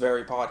 on this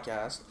very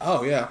podcast.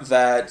 Oh, yeah.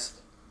 That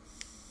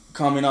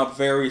coming up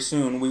very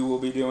soon, we will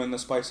be doing the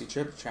Spicy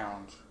Chip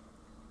Challenge.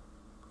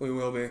 We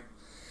will be.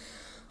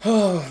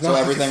 So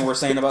everything we're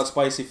saying about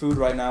spicy food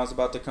right now is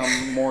about to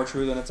come more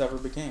true than it's ever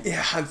became.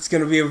 Yeah, it's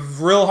going to be a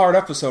real hard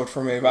episode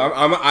for me, but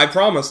I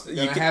promise.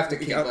 You have to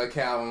keep a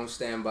cow on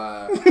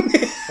standby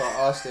for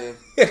Austin.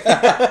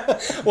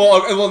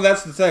 Well,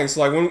 that's the thing.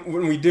 So, like,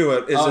 when we do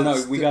it...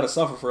 we got to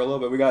suffer for a little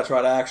bit. We got to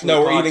try to actually...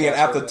 No, we're eating it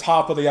at the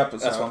top of the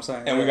episode. That's what I'm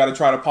saying. And we got to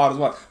try to pot as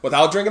well.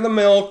 Without drinking the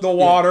milk, the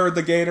water,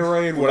 the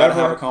Gatorade, whatever. We got to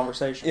have a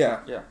conversation.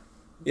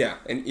 Yeah.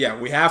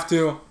 We have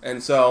to,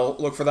 and so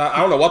look for that. I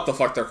don't know what the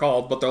fuck they're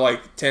called, but they're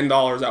like $10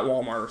 at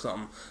Walmart or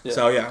something. Yeah.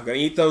 So I'm gonna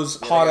eat those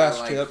hot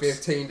ass chips.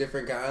 15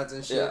 different kinds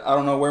and shit. Yeah, I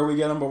don't know where we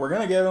get them, but we're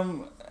gonna get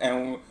them,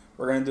 and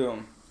we're gonna do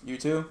them. You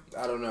too?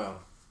 I don't know.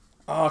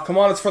 Oh, come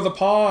on, it's for the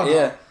pod.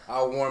 Yeah,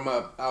 I'll warm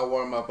up.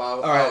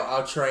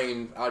 I'll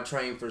train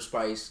for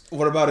spice.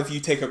 What about if you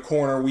take a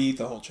corner, we eat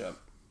the whole chip?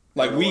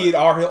 Like, we eat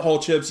our whole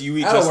chips, you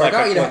eat That'll just work.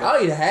 like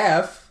I'll eat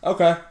half.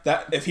 Okay,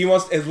 that if he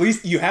wants, at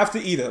least you have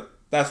to eat it.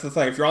 That's the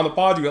thing. If you're on the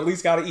pod, you at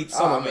least got to eat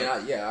some of it.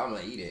 I'm gonna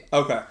eat it.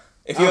 Okay.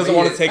 If he doesn't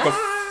want to take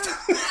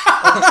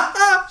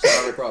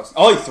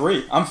I'll eat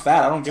 3. I'm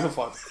fat. I don't give a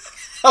fuck.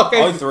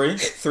 Okay. I'll eat 3.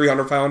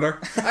 300-pounder.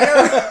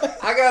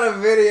 I got a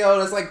video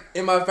that's like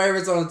in my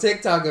favorites on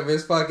TikTok of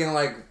his fucking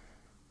like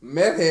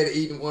meth head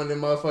eating one of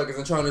them motherfuckers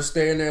and trying to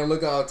stand there and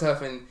look all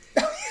tough and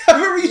I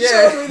remember you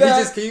showed me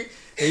that.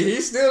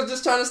 He's still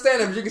just trying to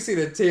stand up. You can see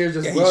the tears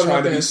just welling up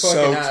trying to in be his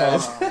so fucking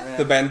tough. eyes.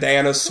 The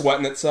bandana's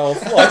sweating itself.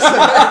 That's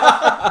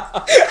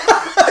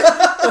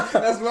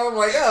why I'm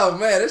like, oh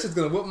man, this shit's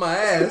gonna whoop my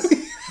ass.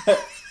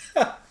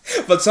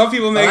 But some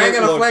people make I ain't it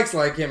gonna look... flex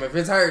like him. If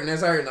it's hurting,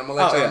 it's hurting. I'm gonna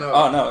let y'all know.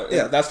 Oh no,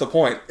 yeah, that's the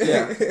point.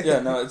 Yeah,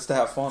 no, it's to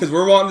have fun. Because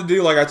we're wanting to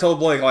do, like I told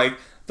Blake, like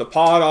the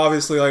pod.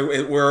 Obviously, like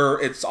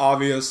it's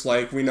obvious.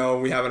 Like we know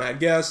we haven't had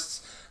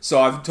guests, so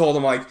I've told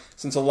him like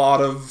since a lot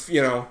of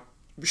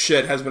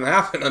shit has been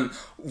happening,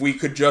 we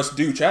could just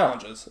do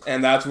challenges,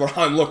 and that's what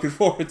I'm looking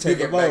forward to the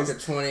Get back to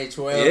most.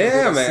 2012.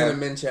 Yeah, the man.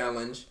 Cinnamon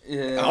challenge.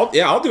 Yeah.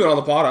 I'll do it on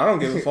the pod. I don't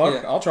give a fuck.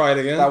 Yeah. I'll try it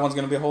again. That one's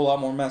going to be a whole lot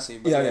more messy.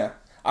 But Yeah.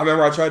 I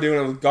remember I tried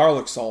doing it with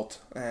garlic salt,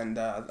 and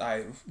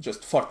I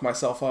just fucked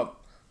myself up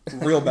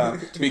real bad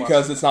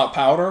because it's not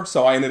powder,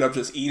 so I ended up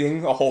just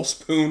eating a whole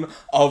spoon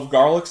of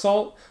garlic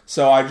salt,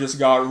 so I just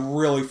got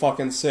really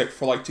fucking sick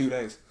for like 2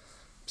 days.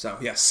 So,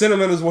 yeah,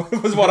 cinnamon was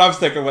what I'm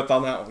sticking with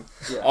on that one.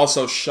 Yeah.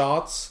 Also,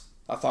 shots.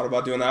 I thought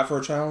about doing that for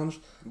a challenge.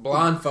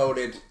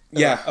 Blindfolded.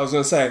 Yeah, I was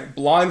going to say,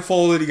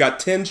 blindfolded, you got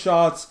 10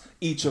 shots,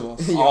 each of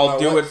us. I'll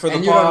do it for the pod.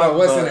 And you don't know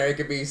what's in there. It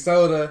could be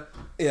soda,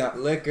 Yeah.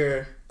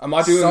 liquor, I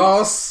might do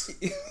sauce.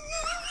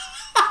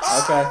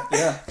 Okay,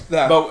 yeah.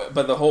 that.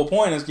 But the whole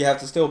point is you have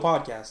to still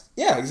podcast.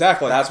 Yeah,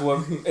 exactly. That's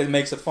what it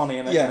makes it funny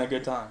and Yeah. a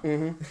good time.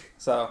 Mm-hmm.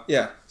 So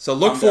Yeah, so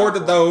look I'm forward to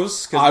down for it.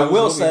 those. 'Cause I those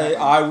will be say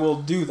happening. I will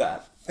do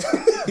that.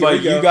 we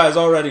But go. you guys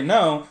already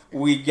know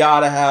we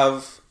gotta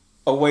have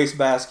a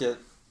wastebasket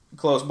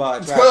close by,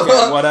 trash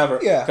can, whatever.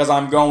 Yeah. Because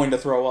I'm going to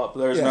throw up.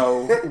 There's Yeah.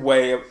 no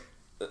way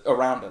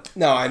around it.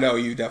 No, I know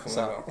you definitely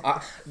So.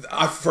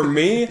 will. For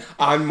me,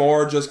 I'm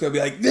more just gonna be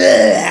like,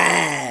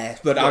 "Bleh,"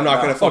 but I'm not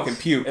no. gonna fucking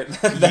puke.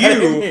 That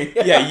ain't You, me.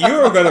 yeah,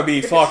 you're gonna be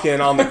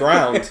fucking on the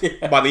ground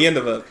Yeah. by the end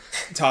of it.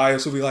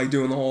 Tyus will be like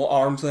doing the whole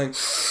arm thing, I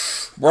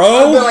feel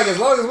bro. like as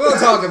long as we'll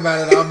talk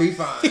about it, I'll be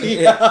fine.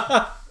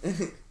 Yeah.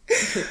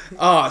 So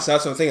that's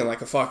what I'm thinking,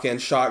 like a fucking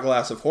shot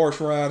glass of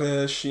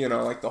horseradish,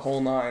 like the whole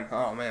nine.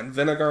 Oh man,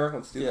 vinegar.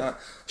 Let's do that.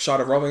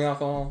 Shot of rubbing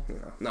alcohol.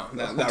 No,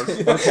 that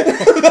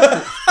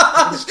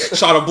was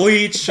shot of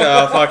bleach.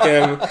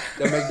 Fucking.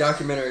 They'll make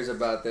documentaries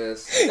about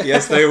this.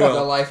 Yes, they The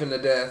will. life and the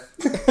death.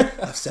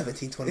 Of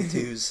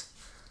 1722s.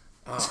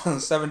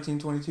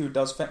 1722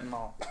 does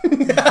fentanyl.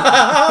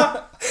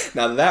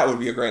 Now that would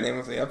be a great name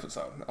of the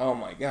episode. Oh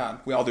my god.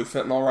 We all do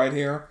fentanyl right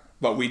here,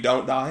 but we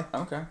don't die.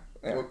 Okay.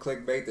 Yeah. We'll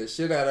clickbait the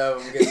shit out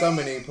of them. Get so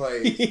many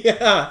plays.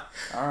 Yeah.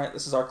 All right.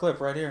 This is our clip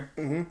right here.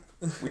 Mhm.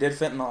 We did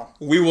fentanyl.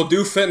 We will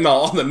do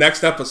fentanyl on the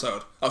next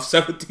episode of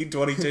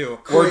 1722.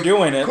 We're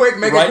doing it Quick,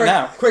 make right a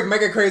now. Quick,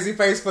 make a crazy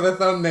face for the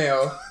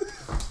thumbnail.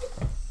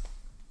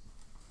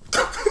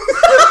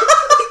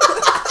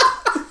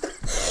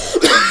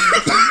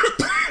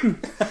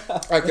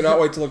 I cannot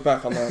wait to look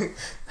back on that.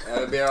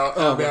 That'll be our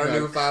Oh my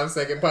new God.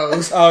 5-second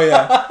pose. Oh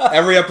yeah.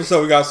 Every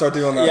episode we gotta start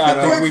doing that. Yeah, I you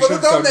know? think Quick we for the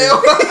should start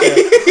thumbnail.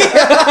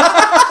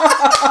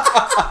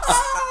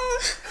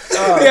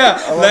 Yeah,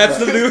 I love that's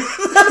that. the new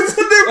that's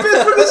the new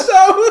bit for the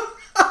show.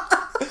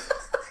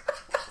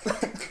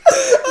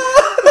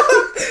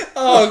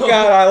 Oh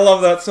god, I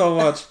love that so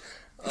much.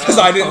 Because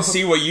I didn't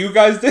see what you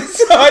guys did,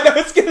 so I know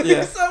it's gonna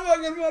Yeah. be so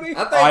fucking funny.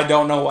 I think I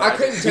don't know what I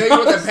couldn't tell you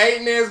what the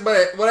painting is,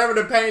 but whatever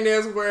the painting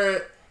is,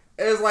 where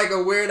it's like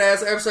a weird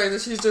ass abstract,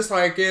 and she's just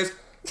like this.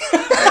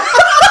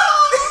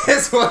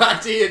 That's what I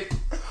did.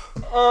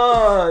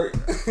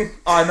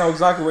 I know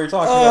exactly what you're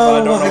talking about,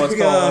 but I don't Oh know my what's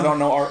called. I God. don't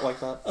know art like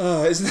that.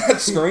 Isn't that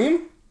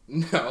Scream?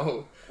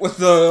 No, With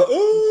the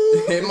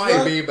it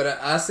might be, but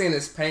I seen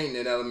this painting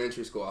in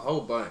elementary school, a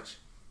whole bunch.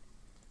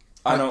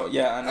 I know.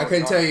 Yeah, I know. I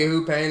couldn't tell you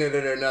who painted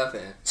it or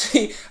nothing.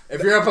 See,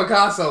 If you're a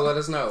Picasso, let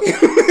us know.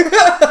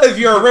 if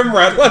you're a rim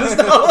rat, let us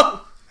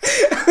know.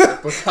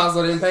 If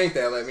Picasso didn't paint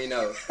that, let me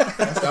know.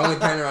 That's the only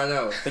painter I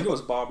know. I think it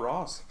was Bob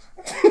Ross.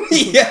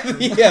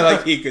 yeah,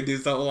 like he could do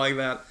something like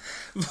that.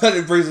 But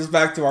it brings us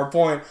back to our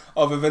point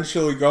of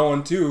eventually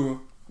going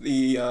to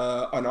the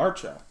an art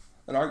show,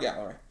 an art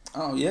gallery.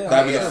 Oh yeah.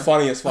 That'd be yeah. the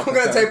funniest fucking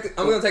I'm thing.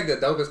 gonna take the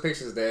dopest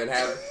pictures there and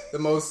have the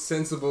most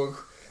sensible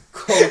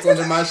quotes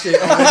under my shit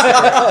on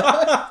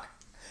Instagram.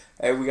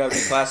 Hey, we gotta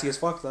be classy as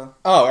fuck though.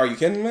 Oh, are you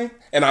kidding me?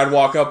 And I'd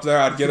walk up there,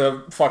 I'd get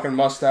a fucking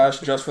mustache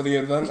just for the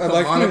event. I'd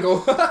like, Monocle.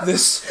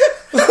 this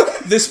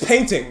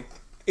painting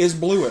is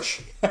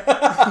bluish.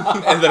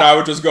 And then I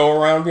would just go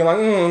around being like,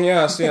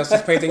 yes, this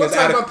painting What is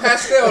type of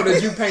pastel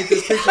did you paint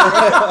this picture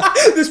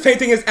with? this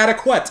painting is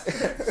adequate.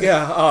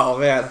 Yeah, oh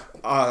man.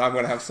 I'm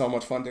going to have so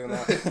much fun doing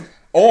that.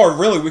 Or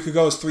really, we could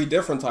go as 3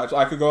 different types.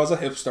 I could go as a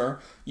hipster,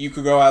 you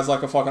could go as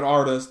like a fucking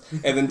artist,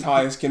 and then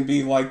Tyus can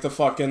be like the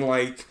fucking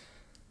like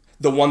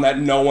the one that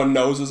no one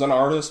knows is an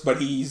artist,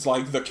 but he's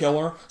like the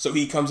killer. So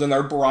he comes in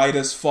there bright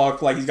as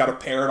fuck, like he's got a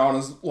parrot on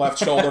his left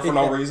shoulder for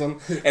no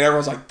reason. And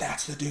everyone's like,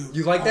 that's the dude.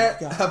 You like Oh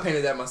that? my God. I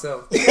painted that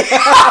myself.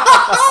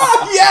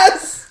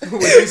 Yes!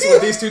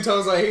 with these 2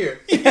 toes right here.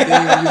 Didn't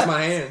even use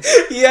my hands.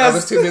 I was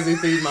Yes! too busy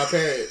feeding my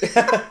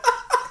parrot.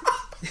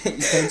 He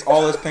paints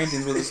all his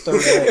paintings with his third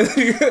leg.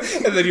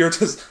 And then you're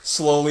just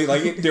slowly,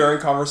 like, during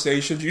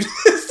conversations, you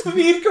just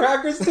feed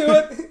crackers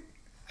to it.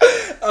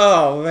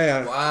 Oh,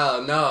 man.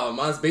 Wow, no,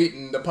 mine's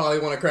beating the Polly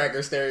want a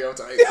cracker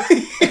stereotype.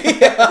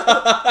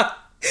 Yeah.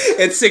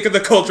 It's sick of the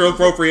cultural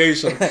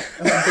appropriation.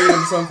 I'm feeding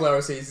him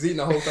sunflower seeds. He's eating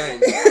the whole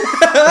thing.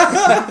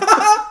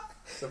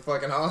 It's a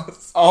fucking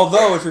hoss.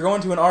 Although, if you're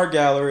going to an art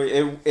gallery,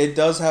 it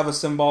does have a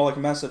symbolic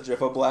message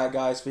if a black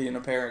guy is feeding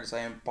a parent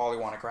saying, Polly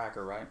want a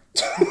cracker, right?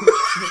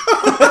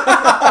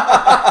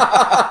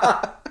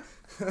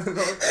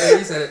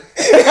 He said it.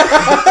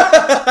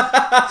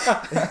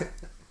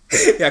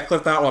 Yeah,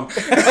 clip that one.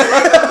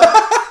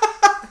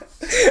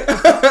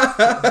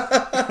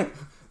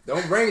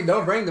 Don't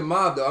bring the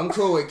mob though. I'm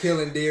cool with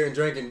killing deer and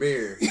drinking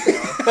beer. You know?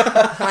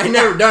 I ain't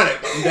never done it.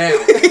 I'm down.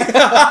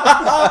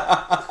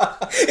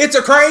 It's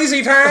a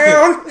crazy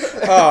town.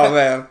 Oh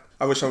man,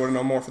 I wish I would have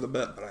known more for the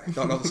bit, but I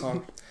don't know the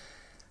song.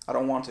 I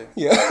don't want to.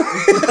 Yeah.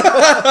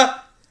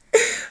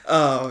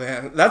 Oh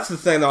man, that's the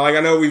thing though. Like I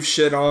know we've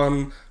shit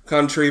on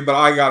country, but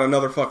I got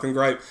another fucking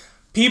gripe.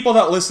 People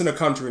that listen to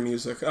country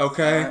music,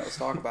 okay? All right, let's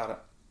talk about it.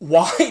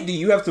 Why do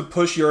you have to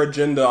push your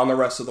agenda on the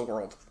rest of the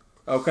world?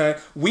 Okay?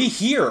 We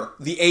hear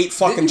the 8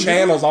 fucking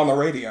channels on the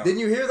radio. Didn't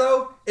you hear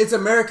though? It's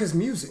America's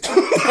music.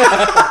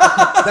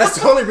 That's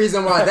the only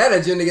reason why that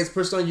agenda gets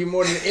pushed on you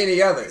more than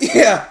any other.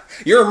 Yeah.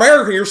 You're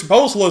American, you're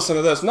supposed to listen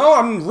to this. No,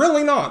 I'm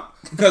really not.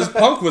 Because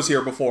punk was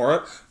here before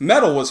it,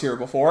 metal was here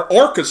before it,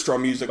 orchestra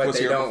music was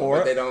here before it.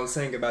 But they don't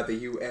sing about the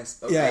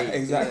U.S. of Yeah, A.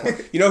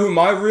 exactly. You know who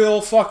my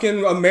real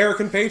fucking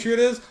American patriot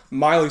is?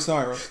 Miley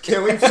Cyrus.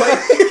 Can we play?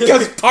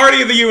 Because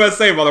Party of the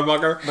USA,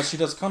 motherfucker. But she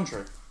does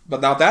country. But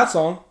not that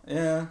song.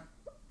 Yeah.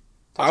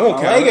 I won't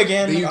My count leg it.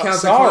 again. Do you count the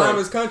sorry. climb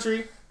as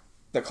country?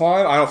 The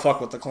Climb? I don't fuck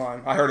with The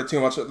Climb. I heard it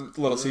too much at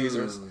Little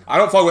Caesars. I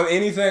don't fuck with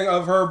anything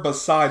of her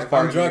besides If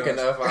Party I'm of the drunk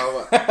USA. enough,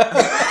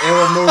 it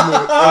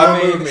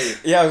will move me.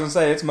 Yeah, I was gonna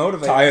say it's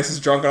motivating. Tyus is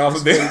drunk enough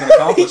a bit. what you can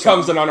accomplish He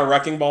comes in on a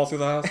wrecking ball through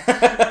the house.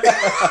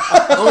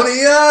 On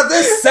the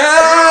other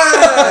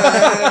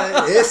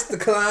side, it's the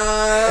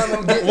climb.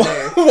 I'm getting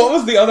there. What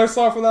was the other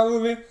song from that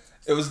movie?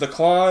 It was The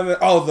Climb.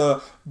 Oh,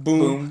 the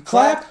boom,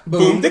 clap,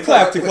 boom, de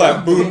clap, de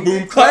clap, boom,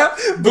 boom, clap,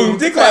 boom,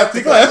 de clap,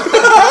 de clap.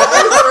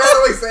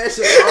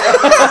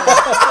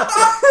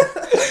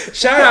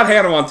 Shout out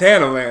Hannah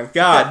Montana, man.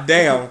 God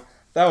damn.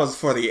 That was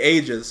for the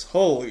ages.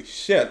 Holy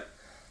shit.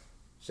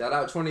 Shout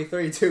out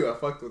 23 too. I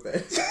fucked with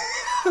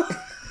that.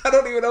 I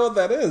don't even know what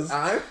that is.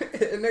 I'm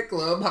in the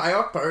club, high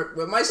off perk,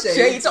 with my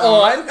shades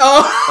on.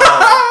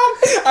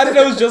 Oh. I didn't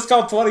know it was just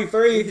called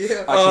 23.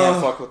 Yeah. I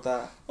can't fuck with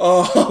that.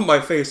 Oh, my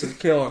face is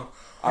killing.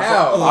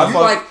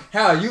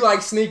 How you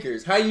like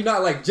sneakers? How you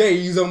not like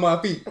J's on my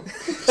feet?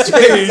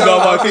 J's on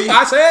my feet.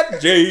 I said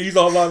J's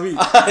on my feet.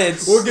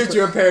 We'll get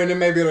you a pair and then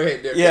maybe it'll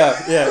hit different.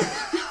 Yeah.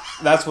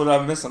 That's what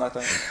I'm missing, I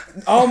think.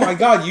 Oh my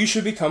god, you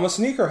should become a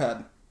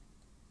sneakerhead.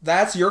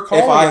 That's your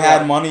calling. If I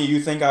had money, you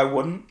think I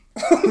wouldn't?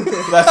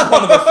 That's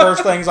one of the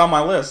first things on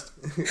my list.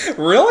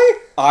 Really?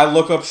 I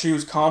look up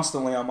shoes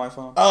constantly on my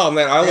phone. Oh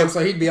man,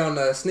 So he'd be on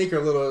the sneaker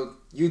little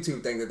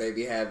YouTube thing that they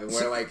be having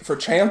where like for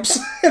champs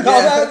and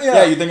all that.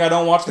 Yeah, you think I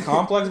don't watch the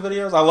Complex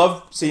videos? I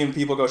love seeing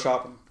people go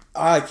shopping.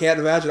 I can't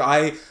imagine.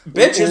 I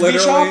Bitches be literally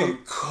shopping.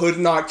 could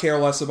not care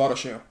less about a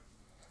shoe.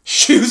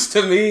 Shoes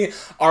to me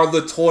are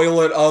the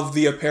toilet of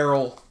the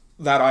apparel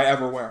that I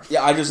ever wear.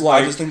 Yeah, I just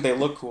think they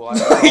look cool.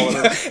 That's all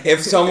it is.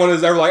 If someone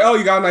is ever like, "Oh,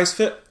 you got a nice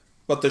fit,"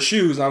 but the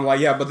shoes, I'm like,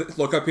 "Yeah, but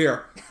look up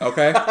here,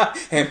 okay?"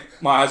 And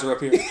my eyes are up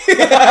here. Yeah,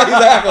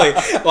 exactly.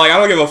 Like I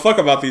don't give a fuck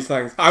about these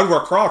things. I would wear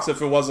Crocs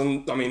if it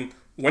wasn't. I mean,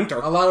 winter.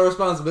 a lot of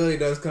responsibility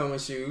does come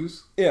with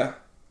shoes. Yeah.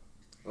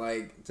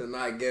 Like to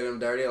not get them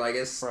dirty. Like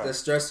it's Right. the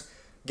stress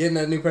getting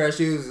a new pair of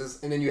shoes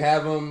and then you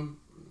have them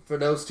for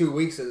those 2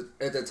 weeks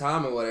at the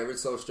time or whatever.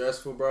 It's so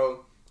stressful,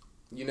 bro.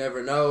 You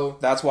never know.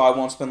 That's why I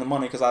won't spend the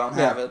money because I don't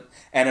have it.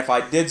 And if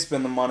I did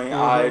spend the money,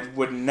 I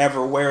would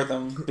never wear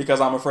them because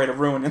I'm afraid of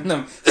ruining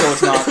them. So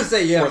it's not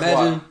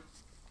worthwhile.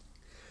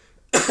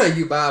 Imagine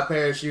you buy a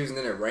pair of shoes and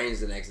then it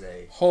rains the next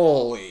day.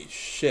 Holy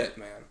shit,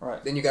 man.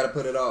 Right. Then you got to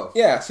put it off.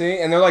 Yeah, see,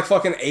 and they're like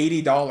fucking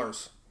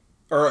 $80,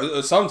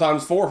 or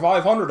sometimes $400 or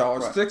 $500,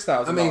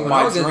 $6,000. I mean,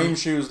 My dream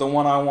shoes, the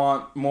one I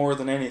want more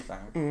than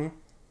anything,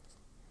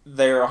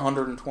 they're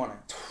 $120.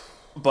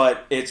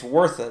 But it's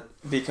worth it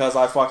because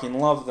I fucking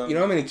love them. You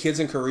know how many kids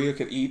in Korea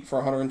could eat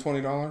for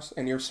 $120,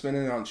 and you're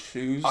spending it on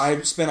shoes? I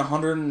spend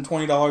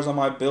 $120 on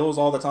my bills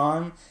all the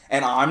time,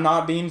 and I'm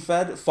not being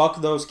fed.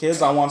 Fuck those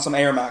kids. I want some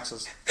Air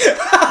Maxes.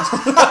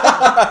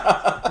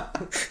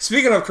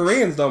 Speaking of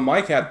Koreans, though,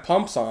 Mike had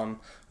pumps on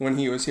when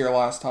he was here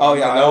last time. Oh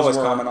yeah, And I those always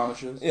were- comment on the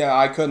shoes. Yeah,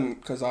 I couldn't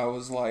because I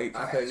was like,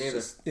 I couldn't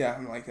either. Yeah,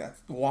 I'm like that.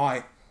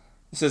 Why?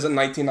 This isn't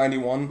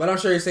 1991. But I'm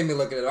sure you see me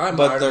looking at it. I'm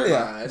But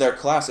they're they're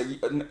classic.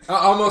 I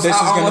almost This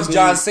is gonna be-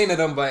 John Cena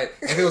them, but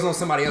if it was on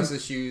somebody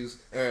else's shoes,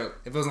 or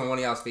if it was on one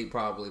of y'all's feet,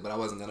 probably. But I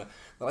wasn't gonna.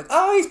 They're like,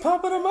 oh, he's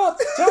pumping them up.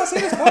 John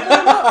Cena's pumping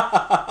them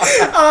up.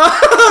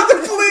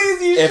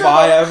 Please, you If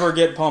I ever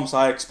get pumps,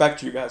 I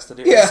expect you guys to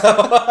do it. Yeah.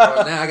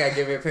 Well, now I gotta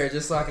give you a pair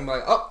just so I can be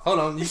like, oh, hold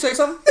on, you say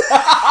something?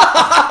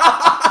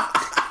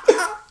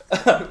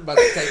 About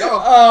to take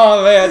off.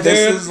 Oh man, This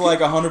dude. is like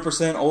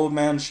 100% old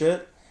man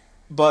shit,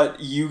 but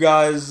you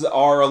guys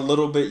are a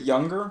little bit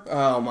younger.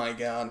 Oh my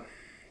god.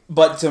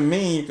 But to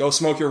me, Go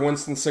smoke your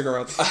Winston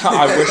cigarettes.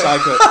 I wish I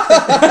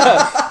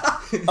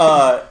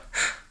could.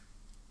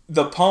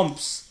 The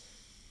pumps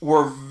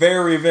were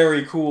very,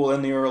 very cool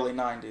in the early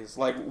 90s,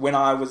 like when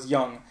I was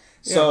young.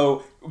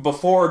 So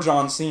before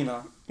John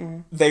Cena,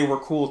 they were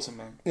cool to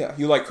me. Yeah,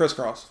 you like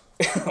crisscross.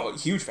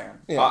 Huge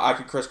fan. Yeah. I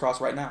could crisscross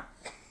right now.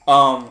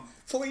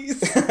 Please.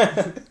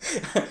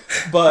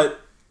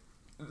 But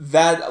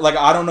that, like,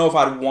 I don't know if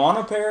I'd want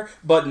a pair,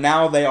 but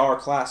now they are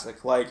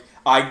classic. Like,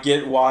 I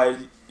get why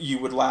you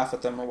would laugh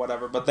at them or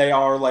whatever, but they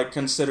are, like,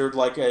 considered,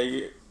 like,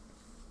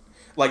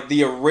 like,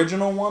 the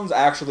original ones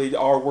actually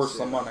are worth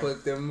some money.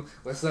 Put them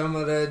with some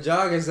of the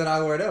joggers that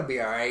I wear, they'll be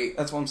alright.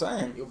 That's what I'm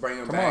saying. You'll bring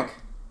them Come back.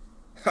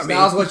 on.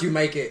 Style's what you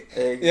make it.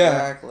 Exactly. Yeah,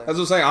 that's what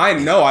I'm saying. I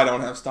know I don't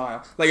have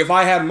style. Like, if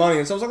I had money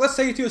and someone's like, let's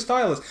take you to a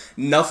stylist,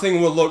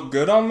 nothing would look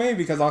good on me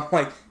because I'm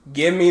like,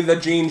 give me the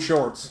jean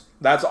shorts.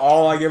 That's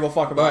all I give a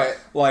fuck about.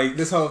 But like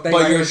this whole thing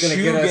But right your here is gonna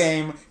shoe get us.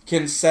 game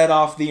can set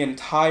off the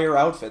entire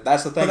outfit.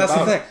 That's the thing But that's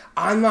about the thing. it.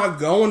 I'm not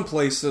going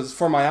places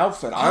for my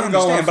outfit. I I'm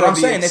going understand, for but I'm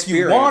the saying if you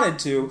experience. wanted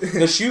to,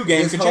 the shoe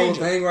game This could whole change it.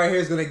 thing right here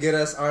is gonna get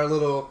us our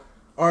little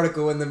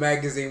article in the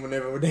magazine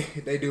whenever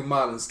they do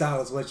modeling.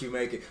 Style is what you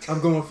make it. I'm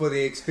going for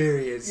the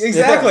experience.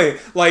 Exactly.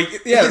 Like,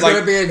 yeah, It's like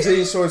gonna be in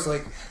jean shorts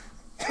like.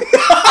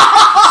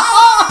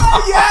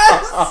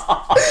 yes.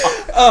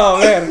 Oh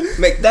man,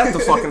 make that the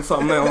fucking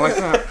thumbnail like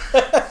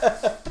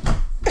that.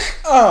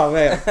 Oh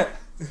man.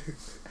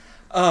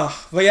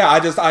 But yeah, I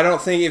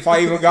don't think if I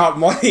even got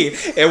money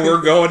and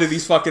we're going to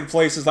these fucking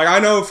places, like I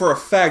know for a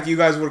fact you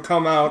guys would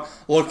come out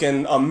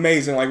looking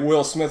amazing, like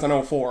Will Smith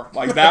in 04.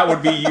 Like that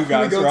would be you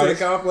guys, we go right? to the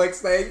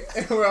complex thing,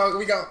 and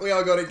we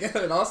all go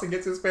together, and Austin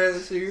gets his pair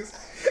of shoes.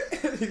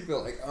 And he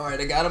feel like, all right,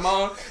 I got them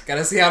on.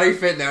 Gotta see how they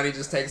fit now. And he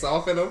just takes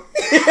off in them.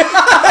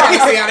 Gotta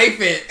see how they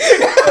fit.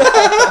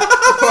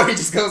 Or he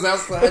just goes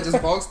outside,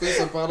 just walks through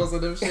some puddles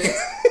of them shit.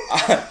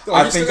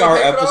 I think our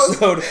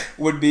episode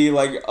would be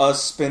like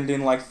us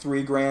spending like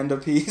 $3,000 a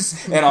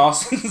piece, and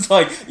Austin's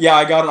like, "Yeah,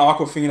 I got an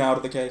Aquafina out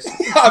of the case.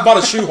 I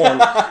bought a shoehorn."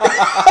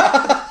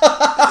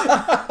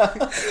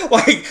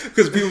 Like,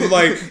 because people are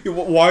like,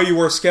 why you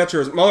wear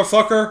Skechers?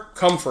 Motherfucker,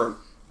 comfort.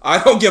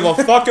 I don't give a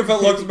fuck if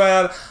it looks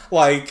bad,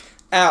 like,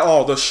 at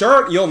all. The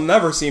shirt, you'll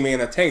never see me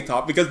in a tank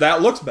top because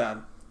that looks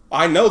bad.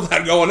 I know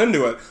that going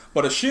into it.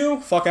 But a shoe,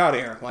 fuck out of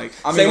here. Like,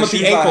 I mean, same the with shoes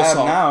the ankle I have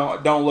sock. now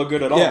don't look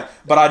good at all. Yeah.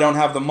 But I don't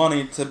have the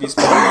money to be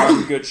spending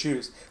on good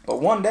shoes.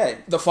 But one day,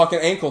 The fucking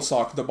ankle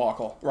sock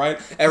debacle, right?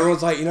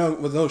 Everyone's like,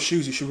 with those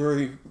shoes, you should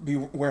really be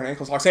wearing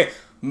ankle socks. Hey,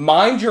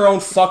 mind your own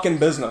fucking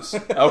business,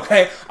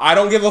 okay? I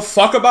don't give a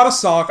fuck about a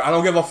sock. I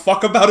don't give a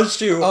fuck about a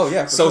shoe. Oh,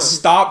 yeah, for So sure.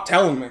 stop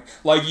telling me.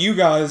 Like, you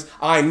guys,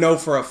 I know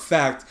for a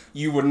fact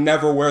you would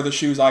never wear the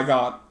shoes I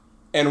got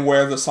and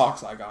wear the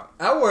socks I got.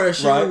 I wear a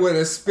shoe Right. with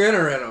a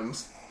spinner in them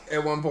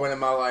at one point in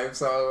my life,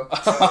 so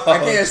I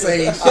can't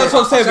say shit. That's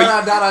what I'm saying, Shout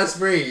out Dada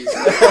Sprees.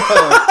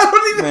 I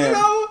don't even Man.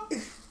 know.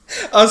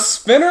 A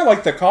spinner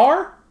like the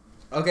car?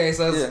 Okay,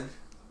 so it's yeah.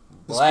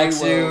 black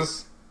Spree shoe,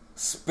 wells.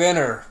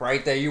 spinner.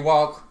 Right there, you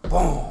walk,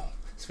 boom,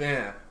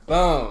 spin,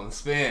 boom,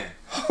 spin.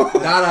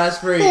 Dada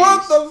Sprees.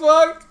 What the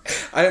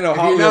fuck? I didn't know If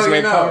Hot you know, Wheels you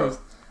made know. cars.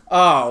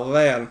 Oh,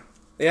 man.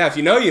 Yeah, if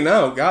you know, you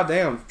know.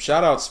 Goddamn.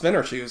 Shout out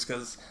spinner shoes,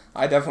 because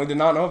I definitely did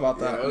not know about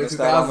Yeah, that. early Missed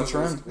out on the 2000s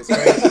trend. was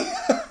crazy.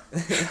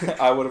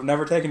 I would have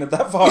never taken it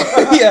that far.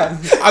 Yeah.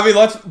 I mean,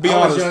 let's be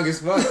I was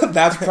honest. young as fuck.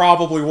 That's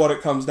probably what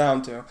it comes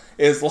down to.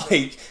 Is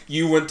like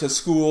you went to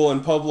school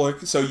in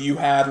public, so you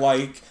had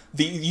like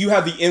you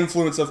had the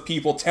influence of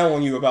people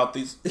telling you about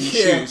these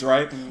Yeah. shoes,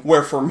 right?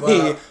 Where for me,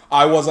 Wow.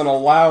 I wasn't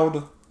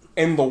allowed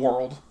in the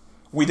world.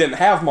 We didn't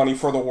have money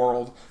for the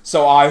world,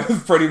 so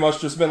I've pretty much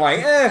just been like,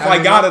 if I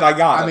mean, got it, I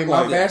got it. I mean,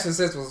 my Like, fashion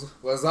sense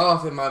was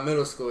off in my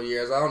middle school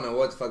years. I don't know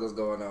what the fuck was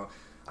going on.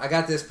 I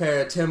got this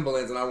pair of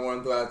Timberlands and I wore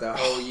them throughout the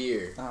whole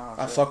year. Oh,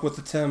 I shit. fuck with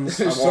the Timbs.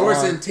 I won't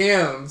Shorts lie. and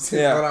Timbs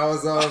Yeah. when I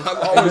was in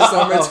the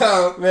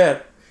summertime. Man,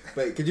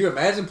 But could you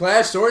imagine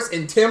plaid shorts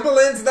and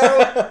Timberlands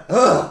though?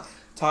 Ugh.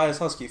 Tyus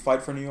Husky,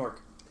 fight for New York.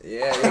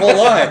 Yeah, I won't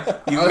lie.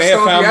 You I'll may have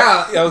stomp found. you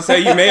out. I would say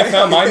you may have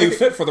found my new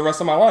fit for the rest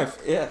of my life.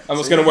 Yeah. I'm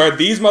just See? gonna wear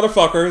these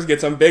motherfuckers,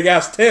 get some big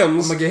ass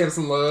Timbs. I'm gonna get him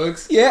some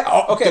lugs. Yeah.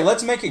 Oh, Okay,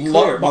 let's make it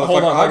Lo- clear, but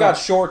hold motherfucker. on, I hold got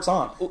on. shorts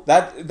on.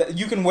 That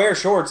you can wear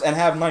shorts and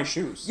have nice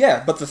shoes.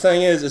 Yeah, but the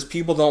thing is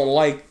people don't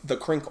like the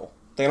crinkle.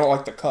 They don't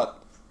like the cut.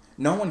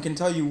 No one can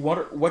tell you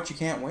what you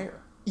can't wear.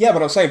 Yeah,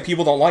 but I'm saying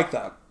people don't like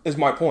that. Is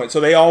my point. So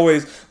they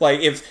always like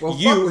if Well,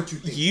 fuck you what you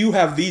think. you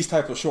have these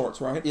type of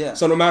shorts, right? Yeah.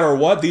 So no matter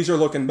what, these are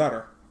looking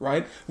better,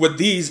 right? With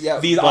these, Yeah,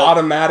 these but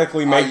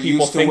automatically make I people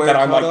used to think wear that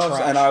I'm like cutoffs,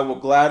 trash. and I will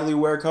gladly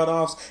wear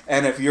cutoffs.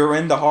 And if you're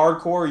into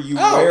hardcore, you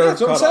Oh, wear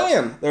that's what I'm cutoffs.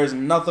 saying. There's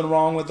nothing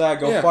wrong with that.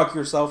 Go Yeah. fuck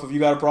yourself if you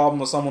got a problem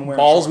with someone wearing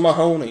Balls shorts.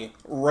 Mahoney,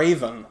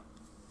 Raven.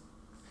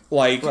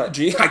 Like, Right.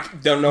 gee, I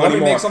don't know Let me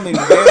anymore. make something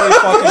very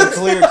fucking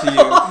clear to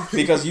you,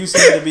 because you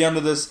seem to be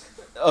under this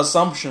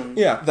assumption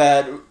Yeah.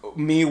 that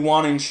me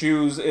wanting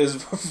shoes is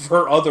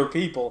for other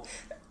people.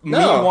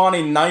 No. Me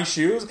wanting nice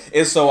shoes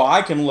is so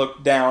I can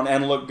look down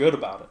and look good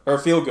about it, or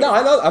feel good. No,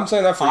 I know. I'm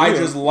saying that for I you.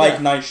 just like Yeah.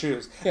 nice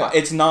shoes. Yeah.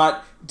 It's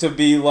not to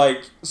be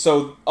like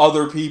so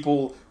other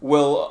people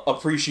will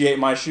appreciate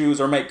my shoes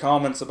or make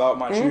comments about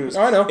my shoes.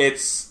 I know.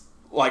 It's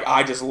like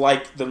I just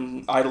like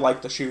them. I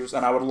like the shoes,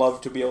 and I would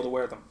love to be able to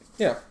wear them.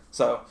 Yeah.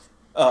 So,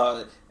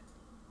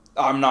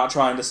 I'm not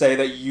trying to say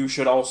that you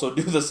should also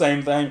do the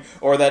same thing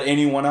or that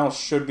anyone else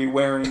should be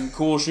wearing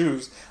cool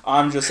shoes.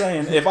 I'm just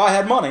saying, if I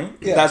had money,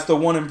 that's the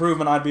one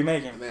improvement I'd be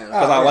making. Man,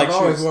 because I like I've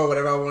always shoes. wore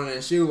whatever I wanted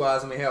in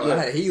shoe-wise. I mean, hell,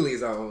 I had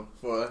Heelys on.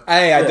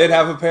 Hey, I did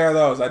have a pair of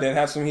those. I did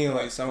have some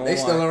Heelys. They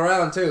still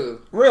around,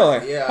 too.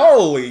 Really? Yeah.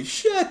 Holy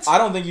shit. I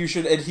don't think you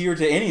should adhere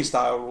to any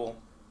style rule.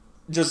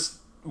 Just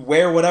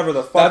wear whatever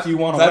the fuck you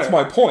want to wear. That's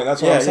my point.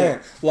 That's what I'm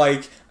saying.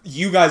 Like,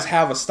 you guys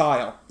have a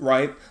style,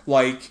 right?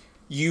 Like,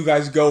 you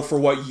guys go for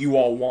what you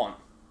all want,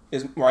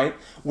 right?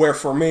 Where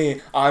for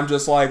me, I'm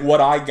just like, what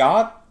I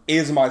got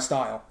is my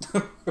style.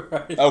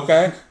 Right.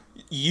 Okay?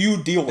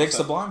 You deal with Big it.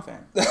 Sublime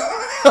fan.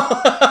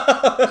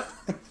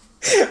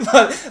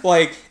 But,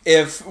 like,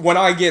 when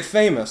I get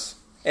famous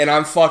and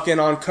I'm fucking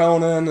on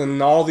Conan and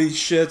all these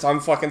shits, I'm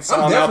fucking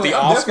selling out the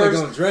I'm definitely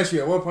Oscars. going to dress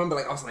you at one point, but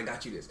like, Austin, I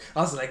got you this.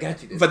 Austin, I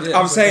got you this. But Yeah,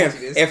 I'm Austin, I saying,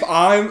 got you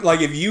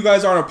this. if you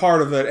guys aren't a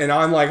part of it and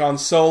I'm like on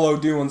solo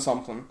doing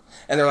something,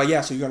 and they're like,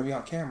 yeah, so you gotta be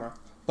on camera.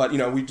 But,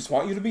 we just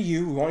want you to be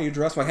you. We want you to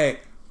dress like,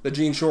 hey, the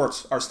jean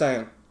shorts are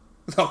staying.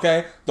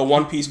 Okay? The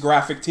one-piece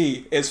graphic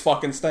tee is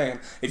fucking staying.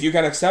 If you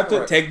can accept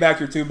it, take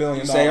back your $2 billion.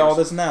 You say all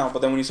this now, but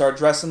then when you start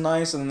dressing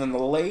nice and then the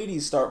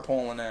ladies start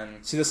pulling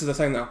in. See, this is the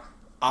thing, though.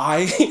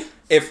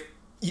 If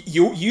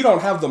you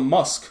don't have the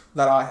musk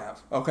that I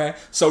have, okay?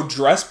 So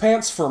dress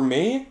pants for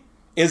me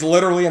is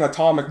literally an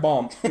atomic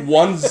bomb.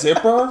 One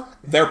zipper,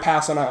 they're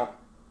passing out.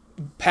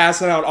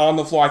 Passing out on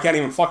the floor. I can't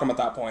even fuck them at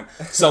that point.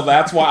 So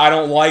that's why I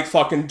don't like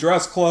fucking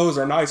dress clothes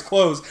or nice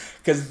clothes,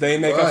 because they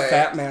make a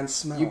fat man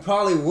smell. You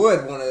probably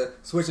would want to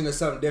switch into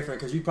something different,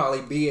 because you'd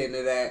probably be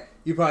into that.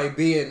 You'd probably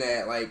be in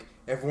that, like,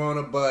 if we're on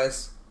a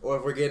bus or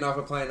if we're getting off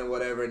a plane or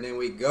whatever, and then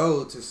we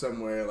go to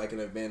somewhere, like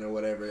an event or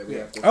whatever. That we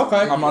have to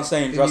Okay. I'm not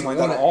saying dressing like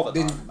that all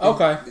the time.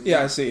 Okay.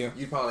 Yeah, I see you.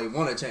 You'd probably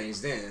want to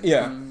change then.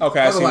 Yeah. Okay,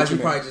 I see what Otherwise, you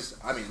you mean. probably just,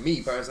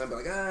 me personally,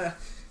 I'd be like,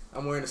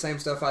 I'm wearing the same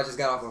stuff I just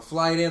got off a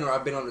flight in, or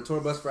I've been on the tour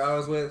bus for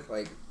hours with.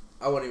 Like,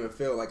 I wouldn't even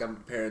feel like I'm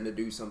preparing to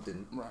do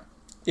something. Right.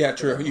 Yeah,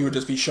 true. You would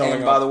just be showing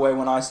And up. by the way,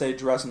 when I say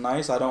dress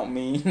nice, I don't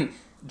mean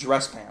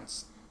dress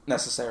pants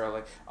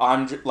necessarily.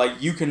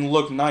 Like, you can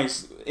look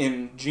nice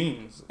in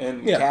jeans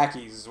and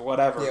khakis,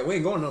 whatever. Yeah, we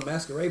ain't going to no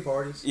masquerade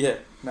parties. Yeah,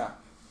 no.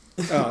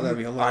 Oh, that'd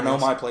be hilarious. I know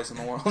my place in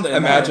the world.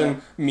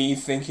 Imagine me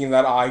thinking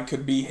that I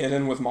could be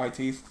hidden with my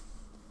teeth.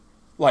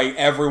 Like,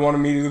 everyone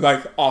immediately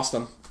like,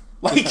 Austin.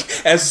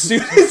 Like, as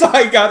soon as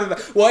I got to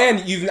the... Well,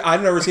 and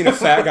I've never seen a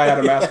fat guy at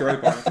a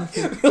masquerade party.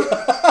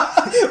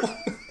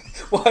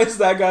 Why is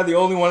that guy the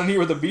only one in here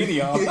with a beanie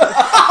on?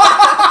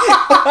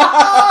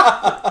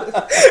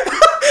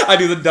 I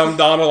do the dumb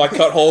Donald, I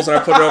cut holes and I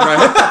put it over my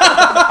head.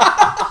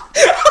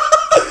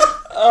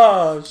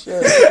 Oh,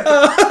 shit.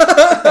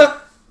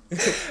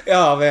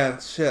 Oh,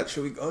 man. Shit.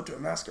 Should we go to a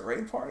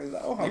masquerade party,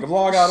 though? Make a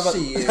vlog out of it.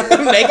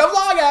 Make a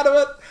vlog out of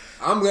it.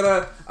 I'm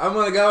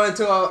gonna go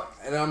into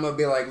and I'm gonna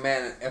be like,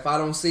 man, if I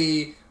don't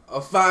see a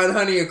fine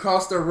honey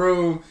across the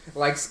room,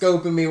 like,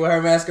 scoping me with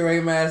her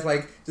masquerade mask,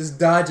 like, just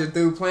dodging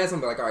through plants, I'm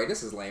gonna be like, alright,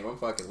 this is lame, I'm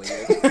fucking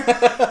leaving.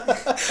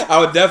 I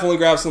would definitely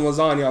grab some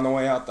lasagna on the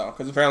way out, though,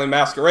 because apparently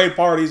masquerade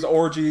parties,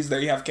 orgies,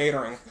 they have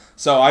catering.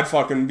 So I'd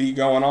fucking be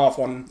going off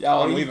on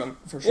leaving.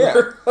 For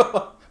sure.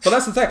 Yeah. But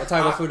that's the thing. What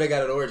type of food they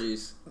got at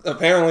orgies?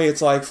 Apparently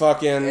it's like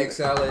fucking... Egg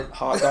salad.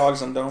 Hot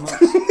dogs and donuts.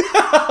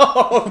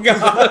 Oh,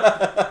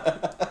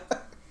 God.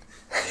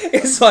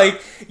 It's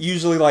like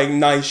usually like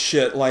nice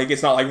shit. Like,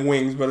 it's not like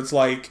wings, but it's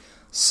like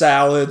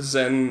salads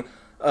and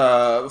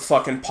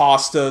fucking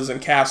pastas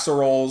and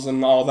casseroles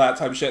and all that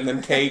type of shit, and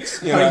then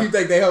cakes. You know? How do you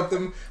think they helped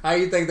them? How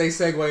do you think they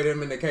segued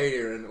them into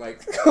catering?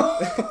 Like,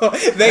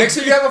 Make make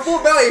sure you have a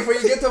full belly before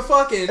you get to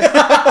fucking.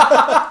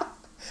 I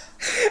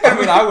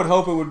mean, I would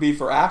hope it would be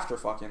for after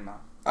fucking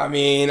now. I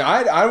mean,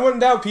 I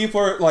wouldn't doubt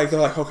people are like, they're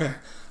like, okay,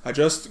 I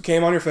just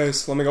came on your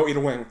face, let me go eat a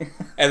wing.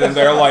 And then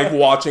they're like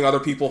watching other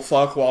people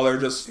fuck while they're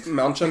just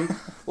munching.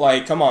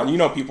 Like, come on,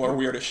 people are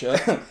weird as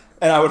shit.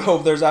 And I would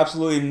hope there's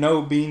absolutely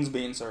no beans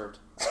being served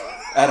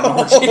at an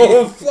orgy.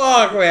 Oh,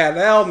 fuck, man,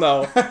 hell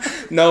no.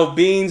 No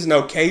beans,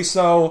 no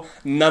queso,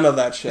 none of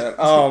that shit.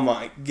 Oh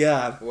my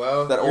God.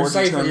 Well, That you're orgy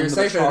safe. turned You're into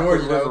safe the in an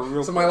orgy, chocolate though. river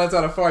real Somebody quick.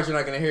 lets out a fart, you're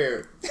not gonna hear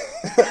it.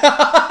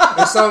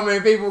 There's so many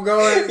people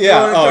going crazy,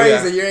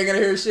 yeah. you ain't gonna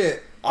hear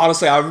shit.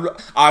 Honestly,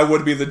 I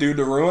would be the dude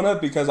to ruin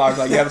it, because I was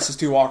like, yeah, this is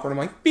too awkward. I'm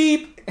like,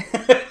 beep.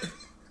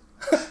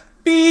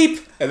 Beep.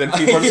 And then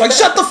people are just like,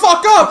 shut the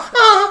fuck up.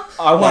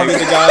 I want to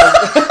be the guys.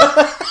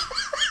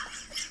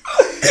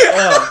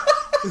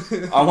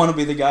 I want to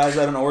be the guys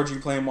at an orgy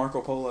playing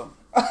Marco Polo.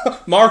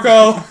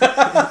 Marco.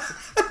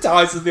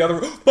 Ties is the other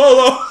room.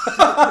 Polo.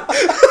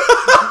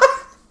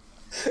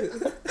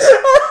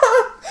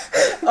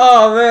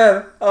 Oh,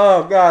 man.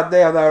 Oh, God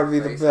damn, that would be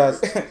the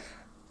best.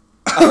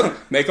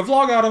 Make a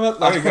vlog out of it.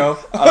 There you go.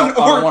 I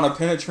don't want to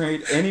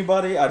penetrate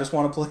anybody. I just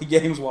want to play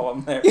games while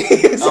I'm there.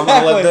 I'm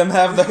gonna let them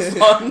have the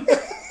fun.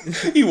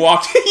 You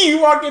walk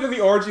into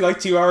the orgy like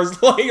 2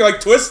 hours later. You're like,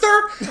 Twister?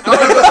 I'm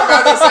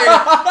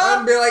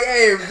gonna be like,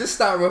 hey, just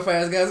stop real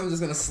fast, guys. I'm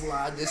just gonna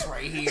slide this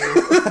right here.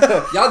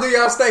 Y'all do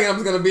y'all thing. I'm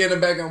just gonna be in the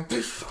background.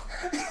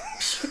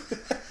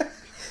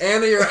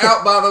 Anna, you're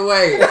out, by the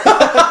way.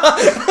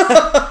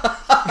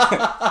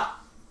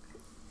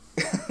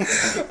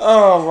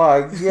 Oh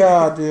my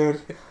god,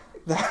 dude.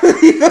 That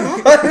would be the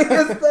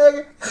funniest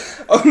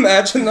thing.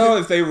 Imagine though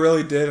if they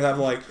really did have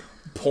like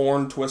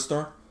porn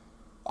Twister.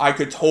 I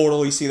could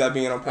totally see that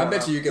being a porn. I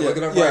bet you can look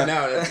it up Yeah. right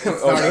now. It's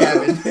already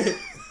happened.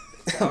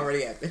 It's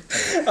already happened.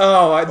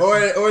 Oh,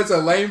 Or it's a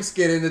lame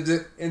skit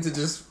into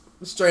just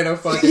straight up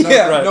fucking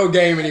Yeah. no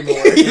game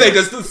anymore. they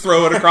just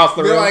throw it across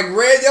the They're room. like,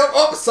 Red, yo,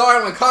 oh,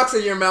 sorry, my cock's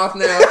in your mouth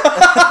now.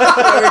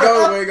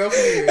 There we go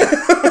from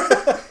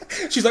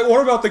here. She's like,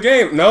 what about the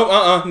game?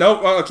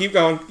 Nope, keep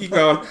going.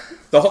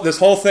 This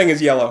whole thing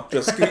is yellow.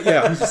 Just,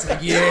 yeah. He's just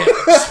like,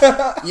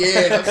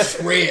 yeah,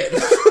 Red.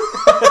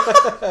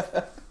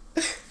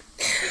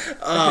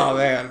 Oh,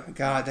 man.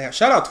 God damn.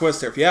 Shout out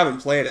Twister. If you haven't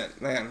played it,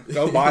 man,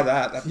 go buy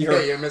that. That's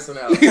You're missing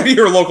out.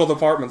 your local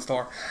department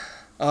store.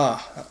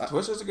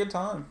 Twister's a good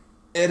time.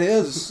 It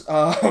is.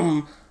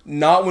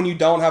 Not when you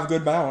don't have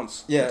good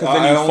balance. Yeah, because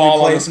then you I fall only on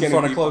play the in skin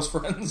front of of people. close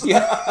friends.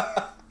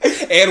 Yeah.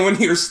 And when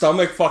your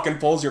stomach fucking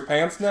pulls your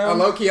pants I down.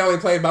 low-key only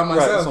played by Right,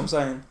 that's what myself. I'm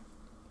saying.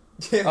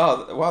 Yeah.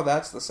 Oh, wow,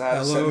 that's the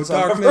saddest Hello, sentence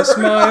I've darkness,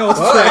 ever heard. my old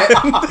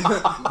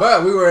friend.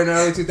 But we were in the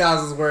early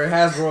 2000s where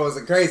Hasbro was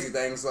a crazy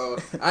thing, so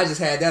I just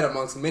had that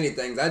amongst many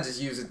things. I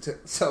just used it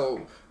so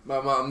my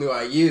mom knew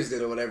I used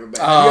it or whatever. But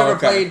have you ever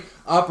played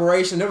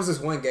Operation? There was this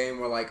one game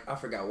where, like, I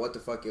forgot what the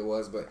fuck it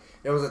was, but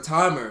there was a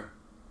timer,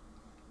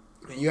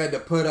 and you had to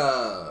put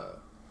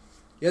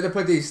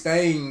these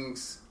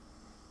things,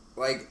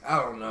 like, I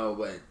don't know,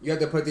 but you had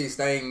to put these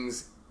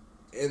things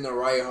in the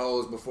right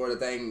holes before the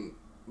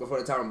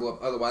timer blew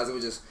up. Otherwise, it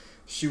would just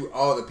shoot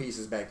all the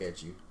pieces back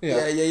at you. Yeah.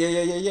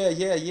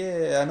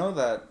 I know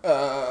that.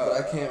 But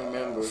I can't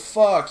remember.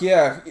 Fuck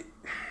yeah!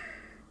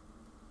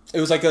 It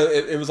was like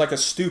a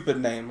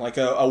stupid name, like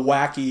a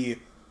wacky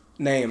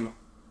name.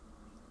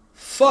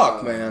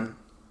 Fuck, man.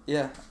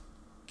 Yeah.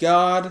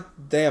 God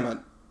damn it!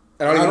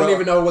 I don't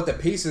even know what the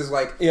pieces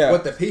what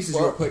the pieces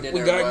you were putting in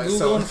we there. got was,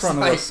 Google so in front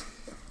of like, us.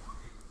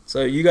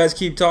 So you guys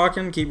keep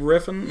talking, keep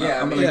riffing.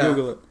 Yeah, I'm gonna yeah.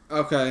 Google it.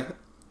 Okay.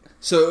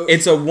 So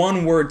It's a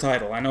one-word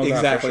title. I know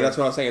exactly. that for sure. That's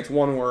what I was saying. It's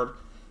one word.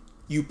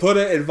 You put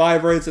it, it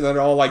vibrates, and then it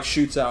all like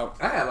shoots out.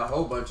 I had a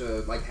whole bunch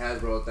of like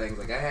Hasbro things.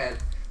 Like I had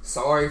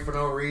Sorry for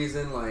no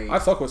reason. Like I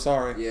fuck with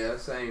Sorry. yeah,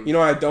 same. You know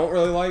what I don't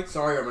really like?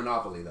 Sorry or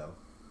Monopoly though.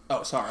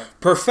 Oh, sorry.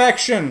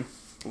 Perfection.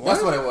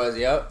 That's what it was.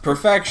 Yep.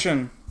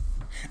 Perfection.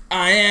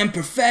 I am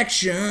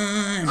perfection.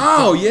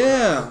 Oh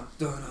yeah.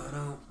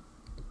 Dun-dun-dun.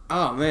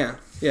 Oh man.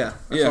 Yeah.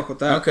 I Yeah. fuck with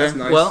that. Okay. That's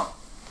nice. Well,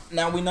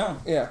 now we know.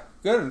 yeah.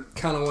 Good.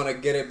 Kind of want to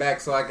get it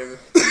back so I can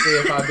see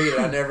if I beat it.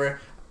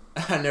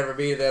 I never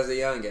beat it as a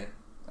youngin.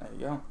 There you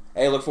go.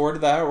 Hey, look forward to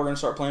that. We're gonna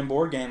start playing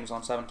board games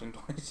on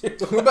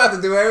 1722. We're about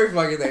to do every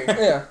fucking thing.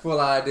 Yeah. Full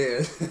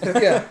idea.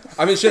 Yeah.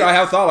 I mean, shit. I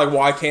have thought like,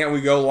 why can't we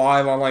go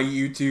live on like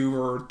YouTube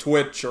or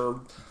Twitch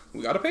or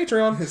we got a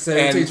Patreon.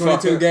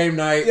 1722 game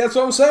night. Yeah, that's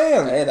what I'm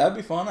saying. Hey, that'd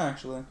be fun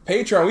actually.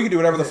 Patreon, we can do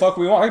whatever the fuck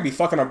we want. I could be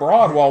fucking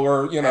abroad while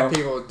we're, you know. And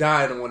people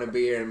dying to want to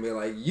be here and be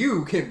like,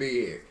 you can be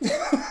here.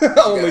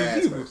 Only gotta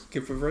ask you first.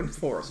 can prevent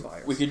forest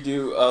fires. We could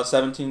do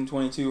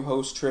 1722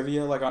 host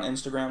trivia like on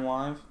Instagram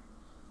Live.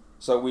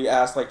 So we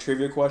ask like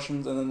trivia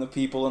questions and then the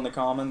people in the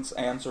comments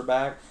answer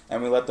back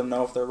and we let them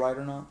know if they're right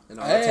or not. And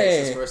all it takes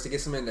is Hey. for us to get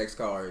some index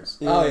cards.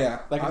 Oh yeah,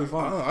 That could be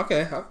fun. Oh,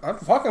 okay. I'm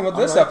fucking with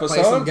this Alright, episode.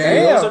 Play some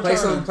Damn.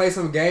 games. Play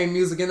some game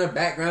music in the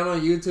background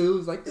on YouTube.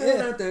 It's like,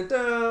 dun, dun,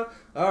 dun.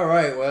 All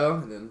right, well,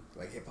 and then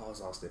like hit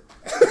pause, lost it.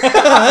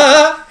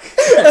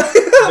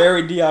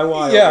 Very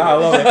DIY. Yeah, I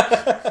love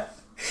it.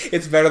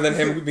 It's better than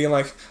him being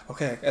like,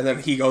 okay, and then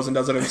he goes and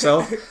does it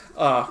himself.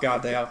 Oh,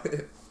 goddamn.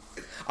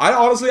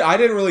 I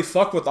didn't really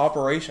fuck with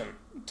Operation,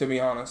 to be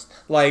honest.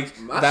 Like,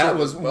 My that shit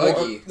was was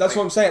buggy. that's Like,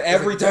 what I'm saying.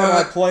 Every like, time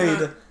I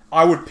played,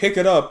 I would pick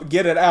it up,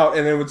 get it out,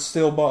 and it would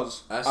still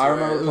buzz. I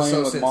remember it was playing so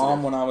with sensitive.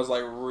 Mom when I was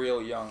like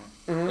real young.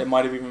 Mm-hmm. It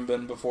might have even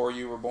been before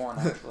you were born,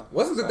 actually.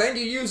 Wasn't the thing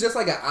you used just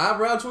like an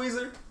eyebrow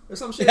tweezer or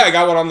some shit? Yeah, I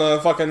got one on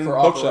the fucking For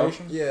bookshelf.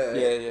 Operation? Yeah.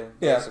 Yeah,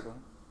 Yeah. basically.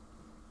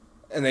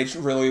 And they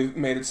really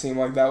made it seem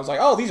like that was like,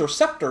 oh, these are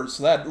scepters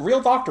that real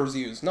doctors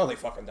use. No, they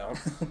fucking don't.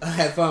 I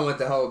had fun with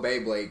the whole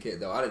Beyblade kit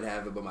though. I didn't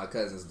have it, but my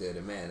cousins did,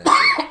 and man, that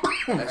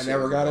I shit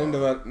never was got fun.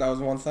 into it. That was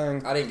one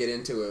thing. I didn't get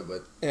into it, but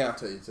Yeah.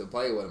 to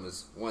play with them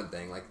is one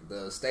thing. Like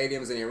the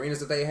stadiums and the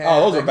arenas that they had.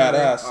 Oh, those are back in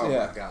the day. badass, Oh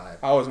yeah. my god,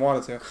 I always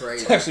wanted to.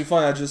 crazy. It's actually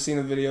funny. I just seen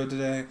a video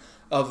today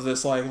of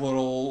this like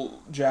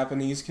little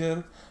Japanese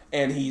kid,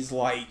 and he's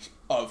like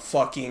a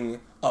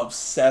fucking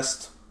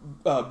obsessed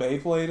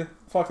Beyblade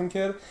fucking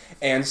kid,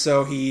 and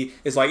so he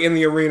is like in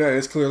the arena, and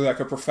it's clearly like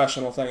a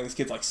professional thing. This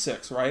kid's like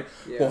 6, right?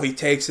 Yeah. Well, he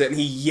takes it and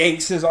he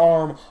yanks his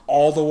arm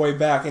all the way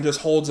back and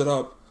just holds it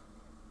up,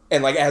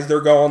 and like as they're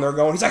going,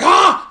 he's like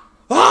ah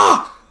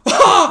ah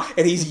ah,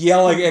 and he's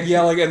yelling, and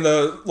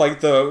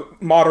the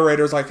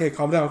moderator's like, hey,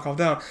 calm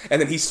down,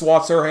 and then he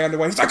swats her hand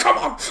away. He's like, come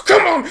on.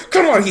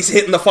 He's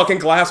hitting the fucking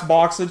glass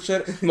box and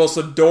shit. Most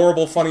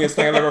adorable, funniest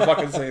thing I've ever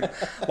fucking seen.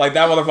 Like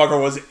that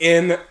motherfucker was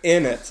in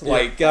it.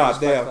 Like I god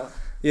respect damn. that.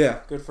 Yeah.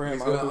 Good for him.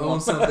 He's I hope gonna he own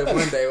wants something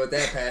one day with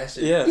that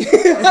passion.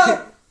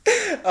 Yeah.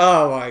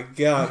 Oh my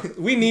god.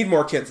 We need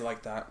more kids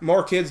like that.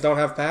 More kids don't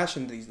have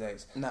passion these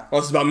days. No.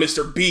 Well, it's about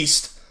Mr.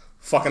 Beast.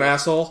 Fucking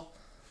asshole.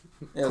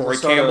 Yeah, Corey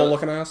Campbell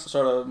looking ass.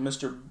 Sort of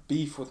Mr.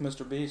 Beef with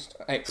Mr. Beast.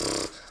 Hey,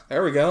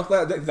 there we go.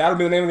 That'll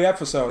be the name of the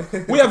episode.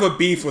 We have a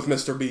beef with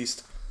Mr.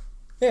 Beast.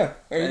 Yeah,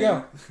 there you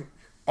go.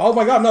 Oh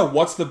my god, no.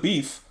 What's the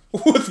beef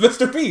with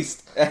Mr.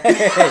 Beast?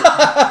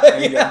 There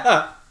you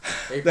go.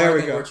 They There we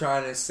think go. we're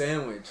trying his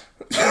sandwich.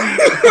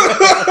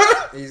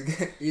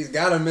 he's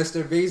got a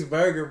Mr. Beast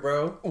burger,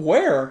 bro.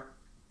 Where?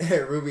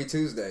 At Ruby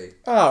Tuesday.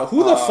 Oh,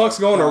 who the fuck's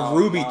going to come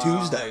Ruby on.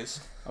 Tuesdays?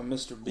 A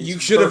Mr. Beast. You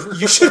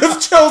should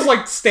have chose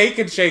like Steak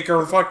and Shake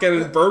or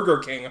fucking Burger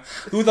King.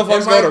 Who the There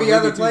fuck's going might to be Ruby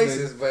other Tuesdays?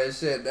 places, but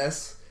shit,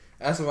 that's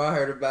what I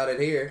heard about it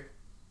here.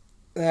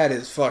 That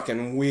is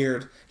fucking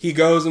weird. He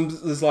goes and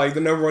is like the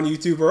number one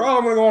YouTuber. Oh,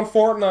 I'm gonna go on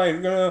Fortnite.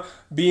 I'm gonna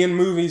be in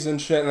movies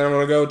and shit, and then I'm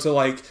gonna go to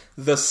like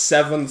the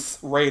 7th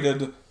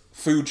rated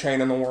food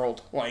chain in the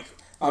world. Like,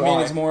 I why? mean,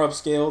 it's more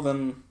upscale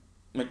than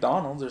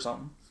McDonald's or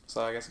something.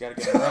 So I guess you gotta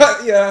get it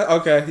right. Yeah,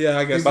 okay, yeah,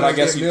 I guess. But I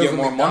People guess get you meals get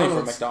at more money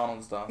from McDonald's.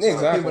 McDonald's, though. Yeah,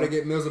 exactly. People that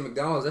get meals at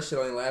McDonald's, that shit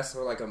only lasts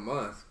for like a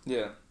month.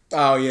 Yeah.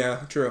 Oh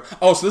yeah, true.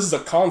 Oh, so this is a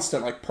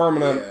constant, like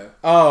permanent. Yeah.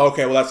 Oh,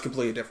 okay. Well, that's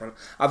completely different.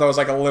 I thought it was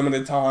like a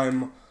limited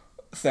time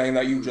thing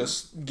that you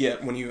just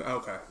get when you.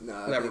 Okay,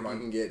 Nah, I never think mind.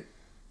 you can get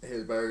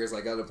his burgers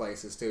like other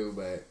places too,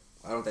 but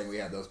I don't think we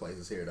have those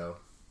places here though.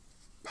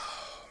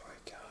 Oh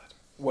my god.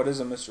 What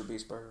is a Mr.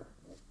 Beast burger?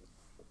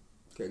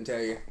 Couldn't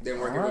tell you. Didn't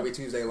work at Alright. Ruby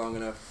Tuesday long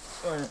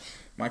enough.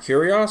 My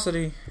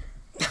curiosity.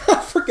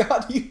 I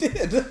forgot you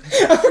did.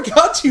 I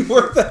forgot you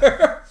were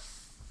there.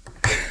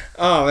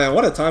 Oh man,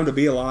 what a time to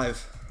be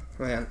alive,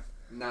 man.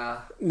 Nah,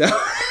 No,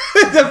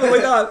 definitely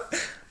not.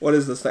 What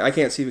is this thing? I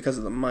can't see because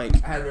of the mic.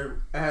 I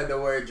had to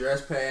wear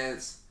dress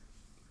pants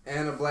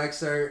and a black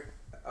shirt.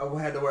 I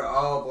had to wear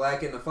all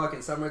black in the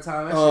fucking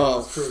summertime. That shit Oh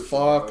was crucial,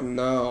 fuck bro.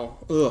 no!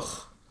 Ugh.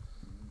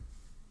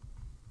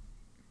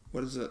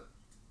 What is it?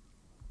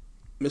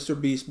 Mr.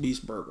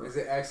 Beast Burger. Is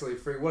it actually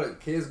free? What,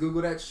 kids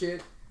Google that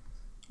shit?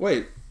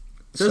 Wait,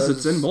 it says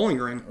it's in Bowling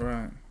Green.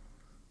 Right.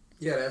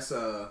 Yeah, that's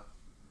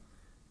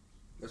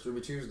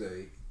Ruby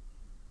Tuesday.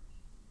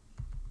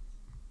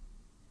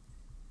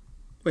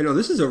 Wait, no,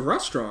 this is a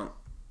restaurant,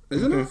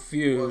 isn't it? Well,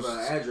 Confused. the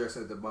address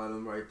at the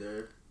bottom right there.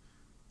 It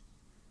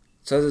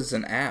says it's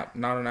an app,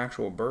 not an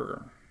actual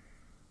burger.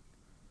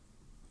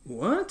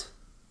 What?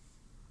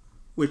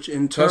 Which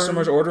in turn...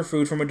 Customers order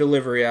food from a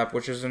delivery app,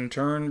 which is in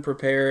turn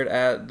prepared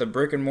at the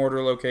brick and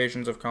mortar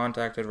locations of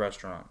contacted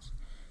restaurants.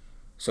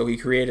 So he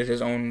created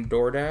his own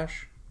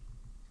DoorDash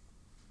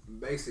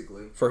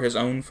Basically. for his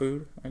own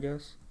food, I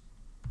guess.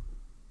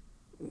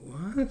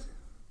 What?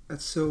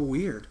 That's so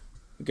weird.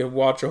 You could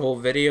watch a whole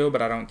video,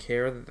 but I don't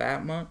care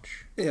that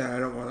much. Yeah, I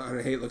don't want to...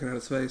 I hate looking at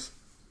his face.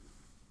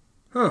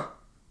 Huh.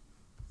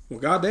 Well,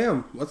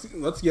 goddamn.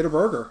 Let's get a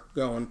burger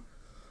going.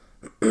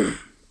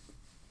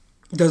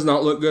 Does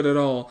not look good at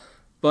all,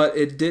 but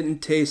it didn't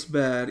taste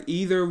bad,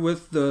 either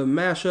with the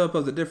mashup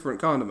of the different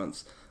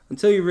condiments.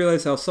 Until you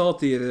realize how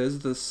salty it is,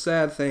 the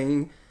sad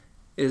thing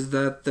is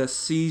that the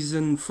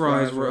seasoned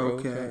fries were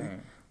okay.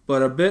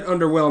 But a bit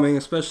underwhelming,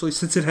 especially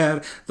since it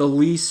had the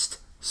least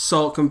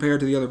salt compared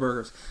to the other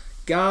burgers.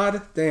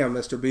 God damn,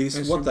 Mr.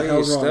 Beast. What the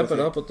hell's wrong Step with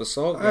it you? up with the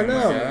salt. I game,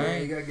 know. my guy.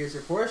 Man, you gotta get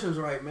your portions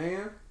right,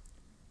 man.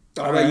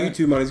 All that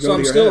YouTube money's So going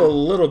I'm to your still a head.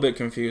 little bit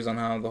confused on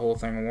how the whole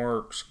thing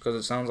works, because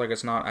it sounds like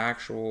it's not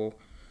actual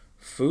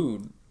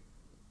food.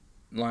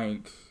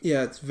 Like,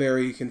 Yeah, it's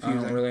very I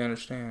confusing. don't really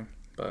understand.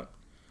 But,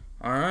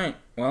 alright.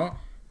 Well,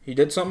 he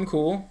did something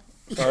cool.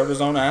 Started his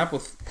own app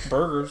with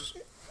burgers.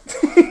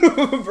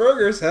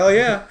 Burgers, hell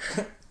yeah.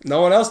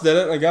 No one else did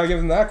it. I gotta give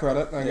them that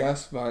credit, I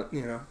guess. But,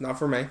 you know, not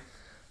for me.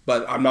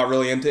 But I'm not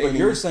really into But any...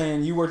 you're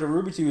saying you worked at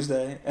Ruby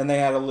Tuesday, and they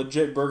had a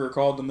legit burger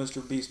called the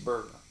Mr. Beast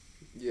Burger.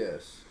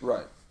 Yes.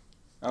 Right.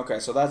 Okay,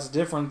 so that's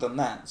different than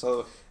that.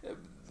 So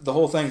the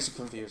whole thing's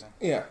confusing.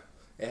 Yeah,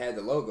 It had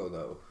the logo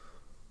though.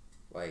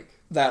 Like,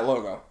 that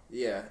logo.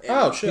 yeah. And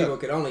Oh, shit. people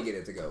could only get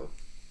it to go.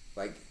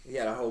 Like, he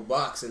had a whole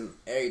box and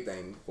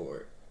everything for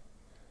it.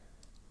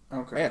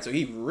 Okay. Man, so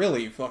he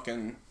really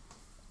fucking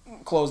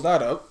closed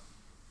that up.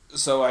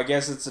 So I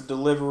guess it's a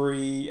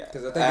delivery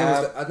Because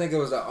app. I think it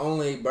was the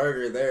only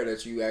burger there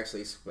that you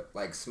actually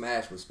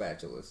smash with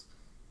spatulas.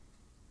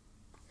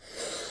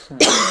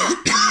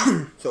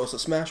 So it's a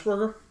smash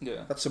burger?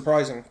 Yeah. That's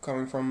surprising,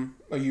 coming from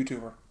a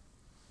YouTuber.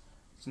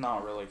 It's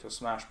not really, because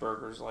Smash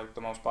Burger's like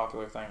the most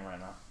popular thing right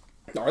now.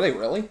 Are they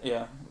really?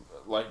 Yeah.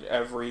 Like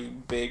every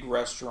big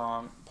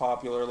restaurant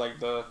popular,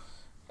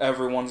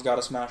 everyone's got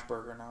a Smash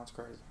Burger now. It's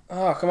crazy.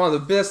 Oh, come on. The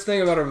best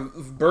thing about a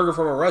burger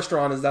from a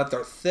restaurant is that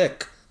they're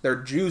thick. They're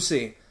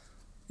juicy.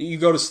 You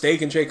go to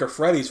Steak and Shake or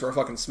Freddy's for a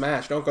fucking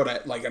smash. Don't go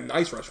to, like, a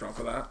nice restaurant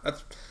for that.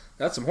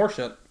 That's some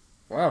horseshit.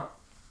 Wow.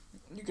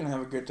 You can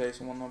have a good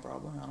tasting one though,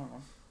 probably. I don't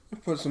know.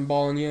 Put some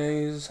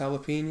bolognese,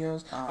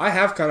 jalapenos. Ah. I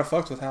have kind of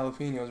fucked with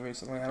jalapenos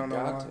recently. I don't know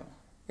Got why. to.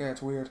 Yeah,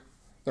 it's weird.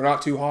 They're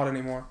not too hot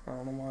anymore. I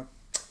don't know why.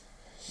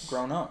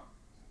 Grown up.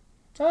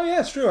 Oh, yeah,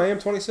 it's true. I am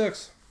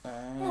 26. I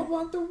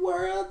want the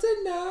world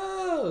to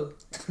know.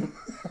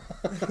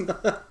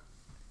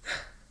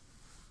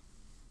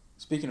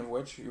 Speaking of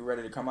which, you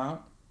ready to come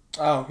out?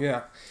 Oh,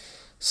 yeah.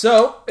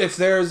 So, if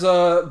there's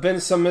been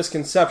some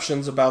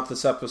misconceptions about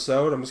this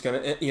episode, I'm just going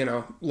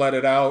to, let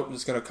it out. I'm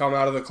just going to come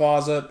out of the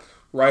closet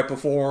right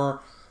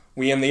before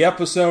we end the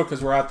episode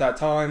because we're at that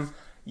time.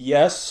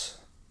 Yes,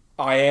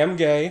 I am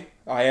gay.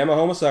 I am a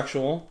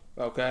homosexual,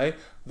 okay?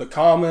 The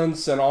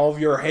comments and all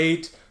of your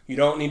hate, you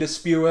don't need to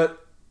spew it,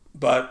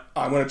 but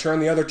I'm going to turn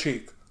the other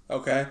cheek,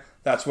 okay?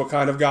 That's what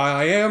kind of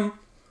guy I am.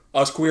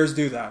 Us queers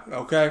do that,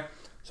 okay?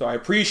 So I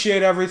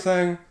appreciate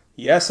everything.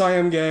 Yes, I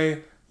am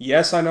gay.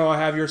 Yes, I know I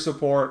have your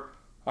support.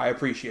 I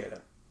appreciate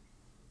it.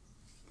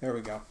 There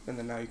we go. And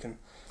then now you can...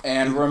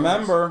 And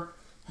remember...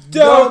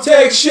 Don't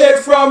take shit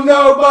from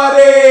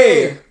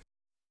nobody!